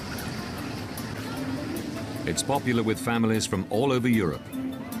 It's popular with families from all over Europe.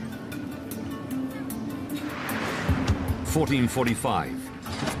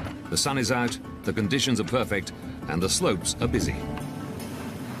 1445. The sun is out, the conditions are perfect, and the slopes are busy.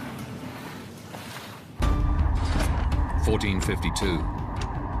 1452.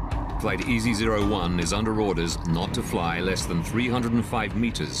 Flight EZ-01 is under orders not to fly less than 305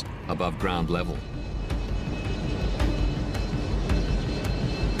 meters above ground level.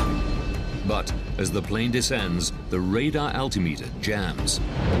 But as the plane descends, the radar altimeter jams.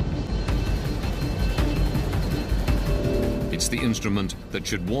 It's the instrument that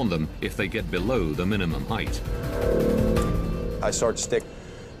should warn them if they get below the minimum height. I start to stick,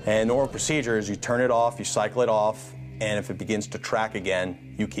 and normal procedure is you turn it off, you cycle it off, and if it begins to track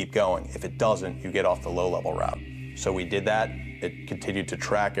again, you keep going. If it doesn't, you get off the low-level route. So we did that. It continued to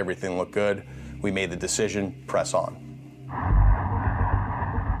track. Everything looked good. We made the decision, press on.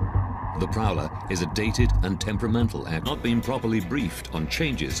 The Prowler is a dated and temperamental aircraft, not being properly briefed on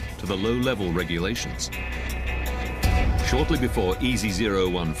changes to the low-level regulations. Shortly before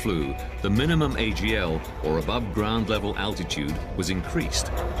EZ-01 flew, the minimum AGL, or above ground level altitude, was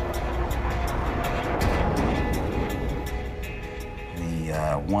increased.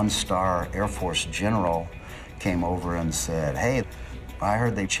 One-star Air Force general came over and said, hey, I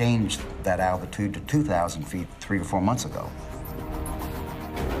heard they changed that altitude to 2,000 feet 3 or 4 months ago.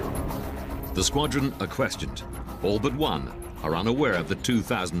 The squadron are questioned. All but one are unaware of the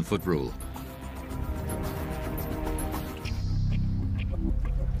 2,000-foot rule.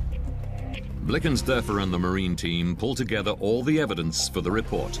 Blickensderfer and the Marine team pull together all the evidence for the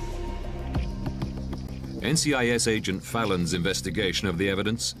report. NCIS agent Fallon's investigation of the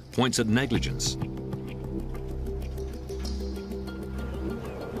evidence points at negligence.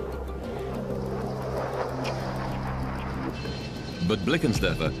 But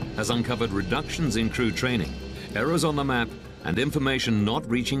Blickensderfer has uncovered reductions in crew training, errors on the map, and information not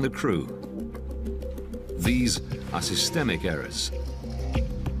reaching the crew. These are systemic errors.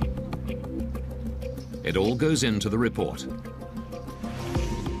 It all goes into the report.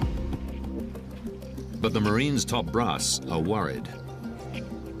 But the Marines' top brass are worried.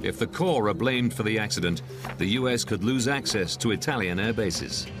 If the Corps are blamed for the accident, the US could lose access to Italian air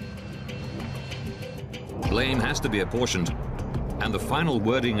bases. Blame has to be apportioned, and the final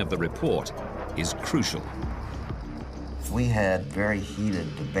wording of the report is crucial. We had very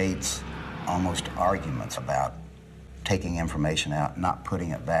heated debates, almost arguments about taking information out, not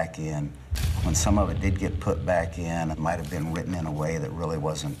putting it back in. When some of it did get put back in, it might have been written in a way that really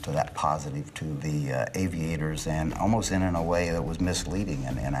wasn't that positive to the aviators, and almost in a way that was misleading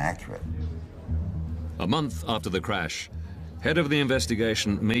and inaccurate. A month after the crash, head of the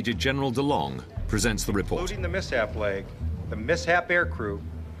investigation, Major General DeLong, presents the report. Including the mishap leg, the mishap aircrew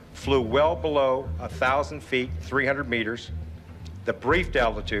flew well below 1,000 feet, 300 meters, the briefed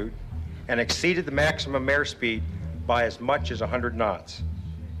altitude, and exceeded the maximum airspeed by as much as 100 knots.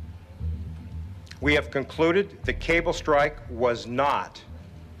 We have concluded the cable strike was not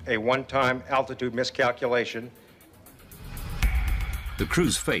a one-time altitude miscalculation. The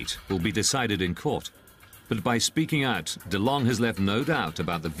crew's fate will be decided in court, but by speaking out, DeLong has left no doubt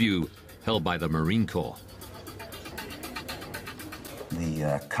about the view held by the Marine Corps.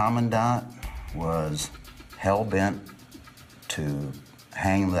 The commandant was hell-bent to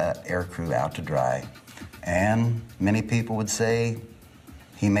hang that aircrew out to dry, and many people would say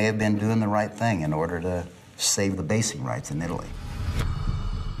he may have been doing the right thing in order to save the basing rights in Italy.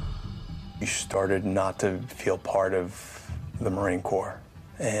 We started not to feel part of the Marine Corps,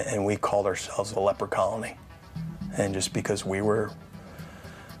 and we called ourselves a leper colony. And just because we were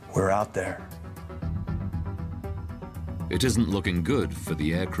out there. It isn't looking good for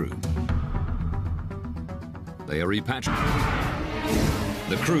the aircrew. They are repatriated.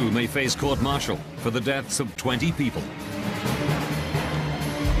 The crew may face court-martial for the deaths of 20 people.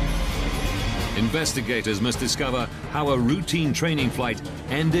 Investigators must discover how a routine training flight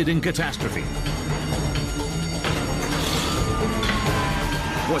ended in catastrophe.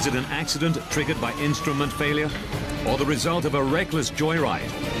 Was it an accident triggered by instrument failure, or the result of a reckless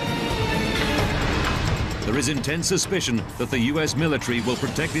joyride? There is intense suspicion that the US military will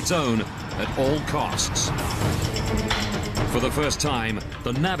protect its own at all costs. For the first time,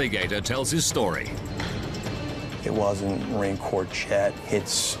 the navigator tells his story. It wasn't Marine Corps jet,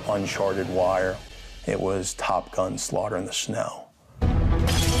 it's uncharted wire. It was Top Gun slaughter in the snow.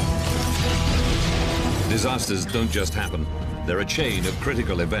 Disasters don't just happen. They're a chain of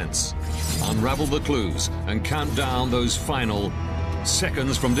critical events. Unravel the clues and count down those final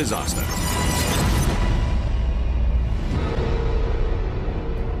seconds from disaster.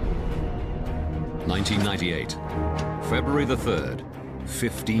 (1998), February the 3rd,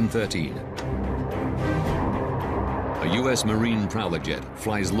 1513. A US Marine prowler jet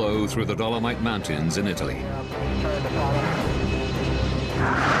flies low through the Dolomite Mountains in Italy.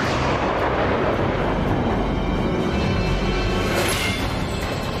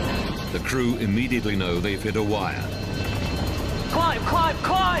 The crew immediately know they've hit a wire. Climb, climb,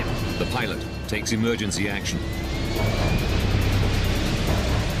 climb! The pilot takes emergency action.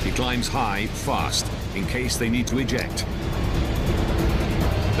 He climbs high, fast, in case they need to eject.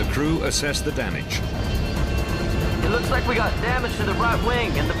 The crew assess the damage. It looks like we got damage to the right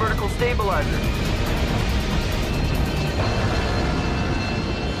wing and the vertical stabilizer.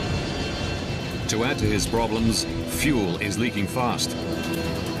 To add to his problems, fuel is leaking fast.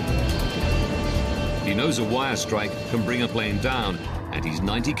 He knows a wire strike can bring a plane down, and he's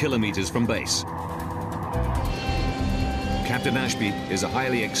 90 kilometers from base. Captain Ashby is a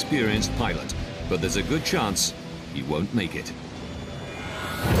highly experienced pilot, but there's a good chance he won't make it.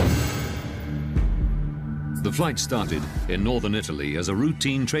 The flight started in northern Italy as a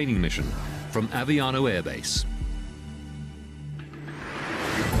routine training mission from Aviano Air Base.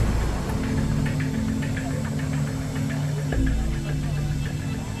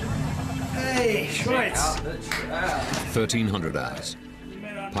 Hey, Schweitz. 1,300 hours.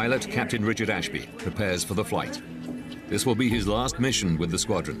 Pilot Captain Richard Ashby prepares for the flight. This will be his last mission with the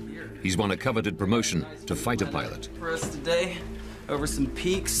squadron. He's won a coveted promotion to fighter pilot. For us today, over some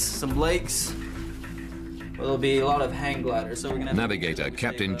peaks, some lakes. Well, there'll be a lot of hang gliders, so we're gonna... Navigator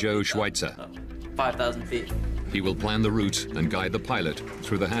Captain Joe Schweitzer. 5,000 feet. He will plan the route and guide the pilot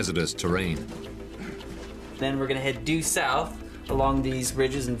through the hazardous terrain. Then we're gonna head due south along these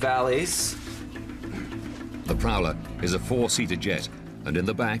ridges and valleys. The Prowler is a 4-seater jet, and in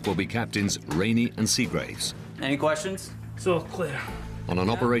the back will be Captains Rainey and Seagraves. Any questions? So clear. On an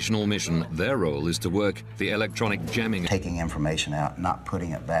operational mission, their role is to work the electronic jamming. Taking information out, not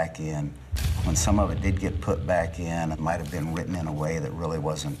putting it back in. When some of it did get put back in, it might have been written in a way that really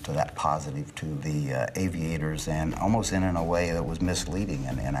wasn't that positive to the aviators, and almost in a way that was misleading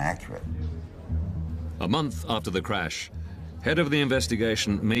and inaccurate. A month after the crash, head of the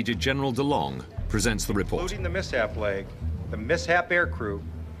investigation, Major General DeLong, presents the report. Including the mishap leg, the mishap aircrew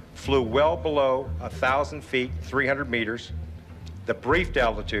flew well below 1,000 feet, 300 meters, the briefed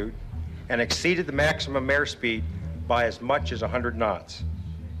altitude, and exceeded the maximum airspeed by as much as 100 knots.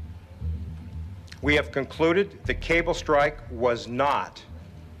 We have concluded the cable strike was not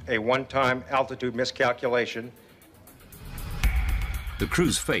a one-time altitude miscalculation. The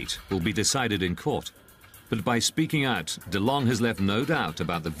crew's fate will be decided in court, but by speaking out, DeLong has left no doubt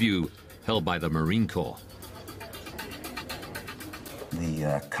about the view held by the Marine Corps.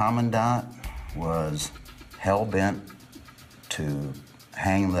 The commandant was hell-bent to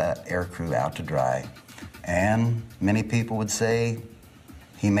hang that aircrew out to dry, and many people would say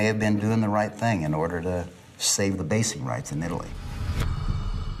he may have been doing the right thing in order to save the basing rights in Italy.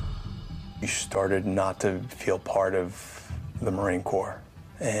 We started not to feel part of the Marine Corps,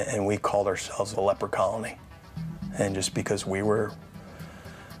 and we called ourselves the leper colony. And just because we're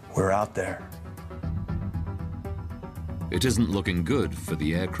out there. It isn't looking good for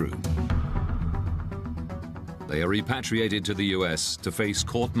the aircrew. They are repatriated to the US to face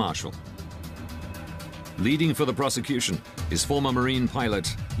court-martial. Leading for the prosecution is former Marine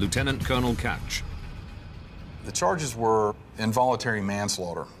pilot Lieutenant Colonel Couch. The charges were involuntary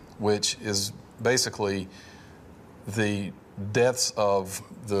manslaughter, which is basically the deaths of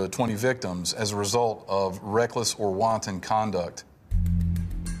the 20 victims as a result of reckless or wanton conduct.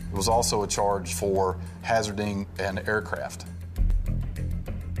 It was also a charge for hazarding an aircraft.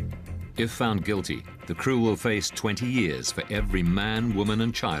 If found guilty, the crew will face 20 years for every man, woman,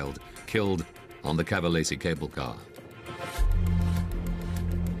 and child killed on the Cavalese cable car.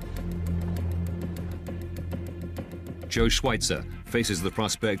 Joe Schweitzer faces the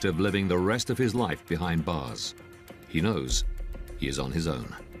prospect of living the rest of his life behind bars. He knows he is on his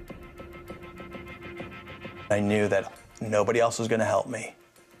own. I knew that nobody else was going to help me,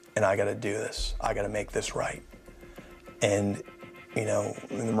 and I got to do this. I got to make this right. And, you know,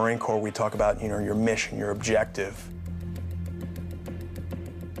 in the Marine Corps, we talk about, you know, your mission, your objective.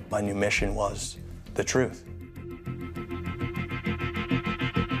 My new mission was the truth.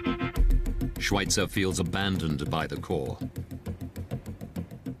 Schweitzer feels abandoned by the Corps.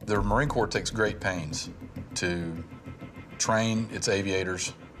 The Marine Corps takes great pains to train its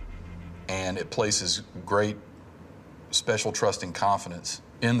aviators, and it places great special trust and confidence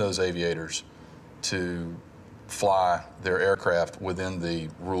in those aviators to fly their aircraft within the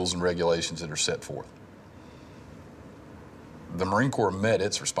rules and regulations that are set forth. The Marine Corps met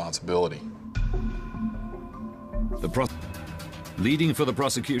its responsibility. Leading for the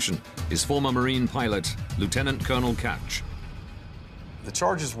prosecution is former Marine pilot Lieutenant Colonel Couch. The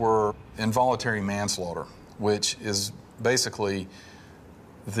charges were involuntary manslaughter, which is basically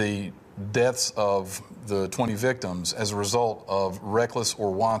the deaths of the 20 victims as a result of reckless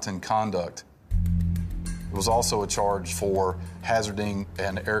or wanton conduct. It was also a charge for hazarding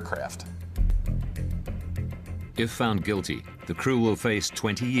an aircraft. If found guilty, the crew will face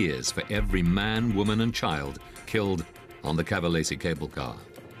 20 years for every man, woman, and child killed on the Cavalese cable car.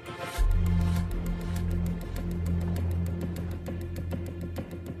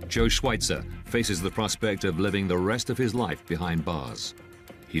 Joe Schweitzer faces the prospect of living the rest of his life behind bars.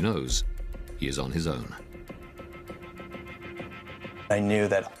 He knows he is on his own. I knew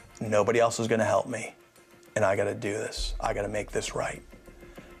that nobody else was going to help me, and I got to do this. I got to make this right.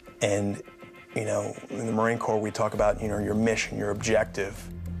 And, you know, in the Marine Corps, we talk about, you know, your mission, your objective.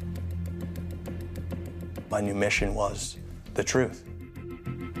 My new mission was the truth.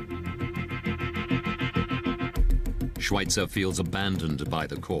 Schweitzer feels abandoned by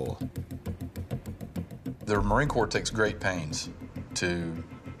the Corps. The Marine Corps takes great pains to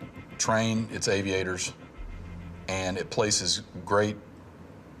train its aviators, and it places great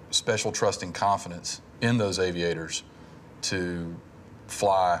special trust and confidence in those aviators to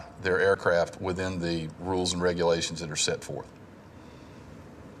fly their aircraft within the rules and regulations that are set forth.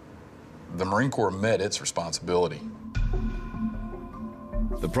 The Marine Corps met its responsibility.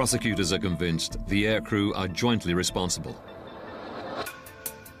 The prosecutors are convinced the aircrew are jointly responsible.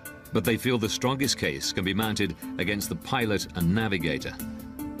 But they feel the strongest case can be mounted against the pilot and navigator.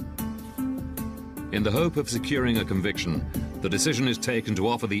 In the hope of securing a conviction, the decision is taken to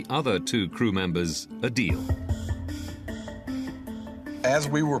offer the other two crew members a deal. As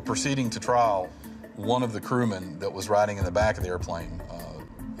we were proceeding to trial, one of the crewmen that was riding in the back of the airplane,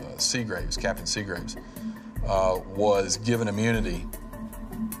 Seagraves, Captain Seagraves, was given immunity.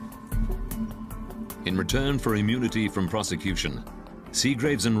 In return for immunity from prosecution,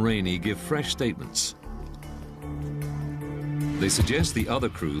 Seagraves and Rainey give fresh statements. They suggest the other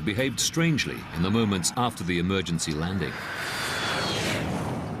crew behaved strangely in the moments after the emergency landing.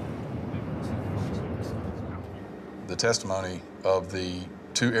 The testimony of the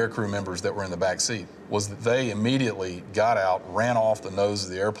two aircrew members that were in the back seat was that they immediately got out, ran off the nose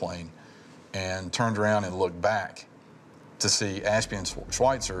of the airplane, and turned around and looked back to see Ashby and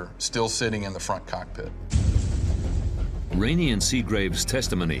Schweitzer still sitting in the front cockpit. Rainey and Seagrave's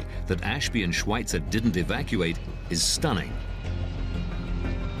testimony that Ashby and Schweitzer didn't evacuate is stunning.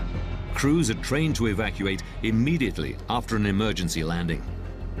 Crews are trained to evacuate immediately after an emergency landing.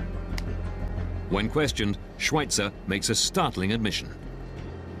 When questioned, Schweitzer makes a startling admission.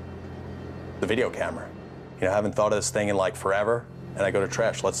 The video camera. You know, I haven't thought of this thing in like forever, and I go to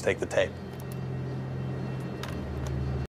trash, let's take the tape.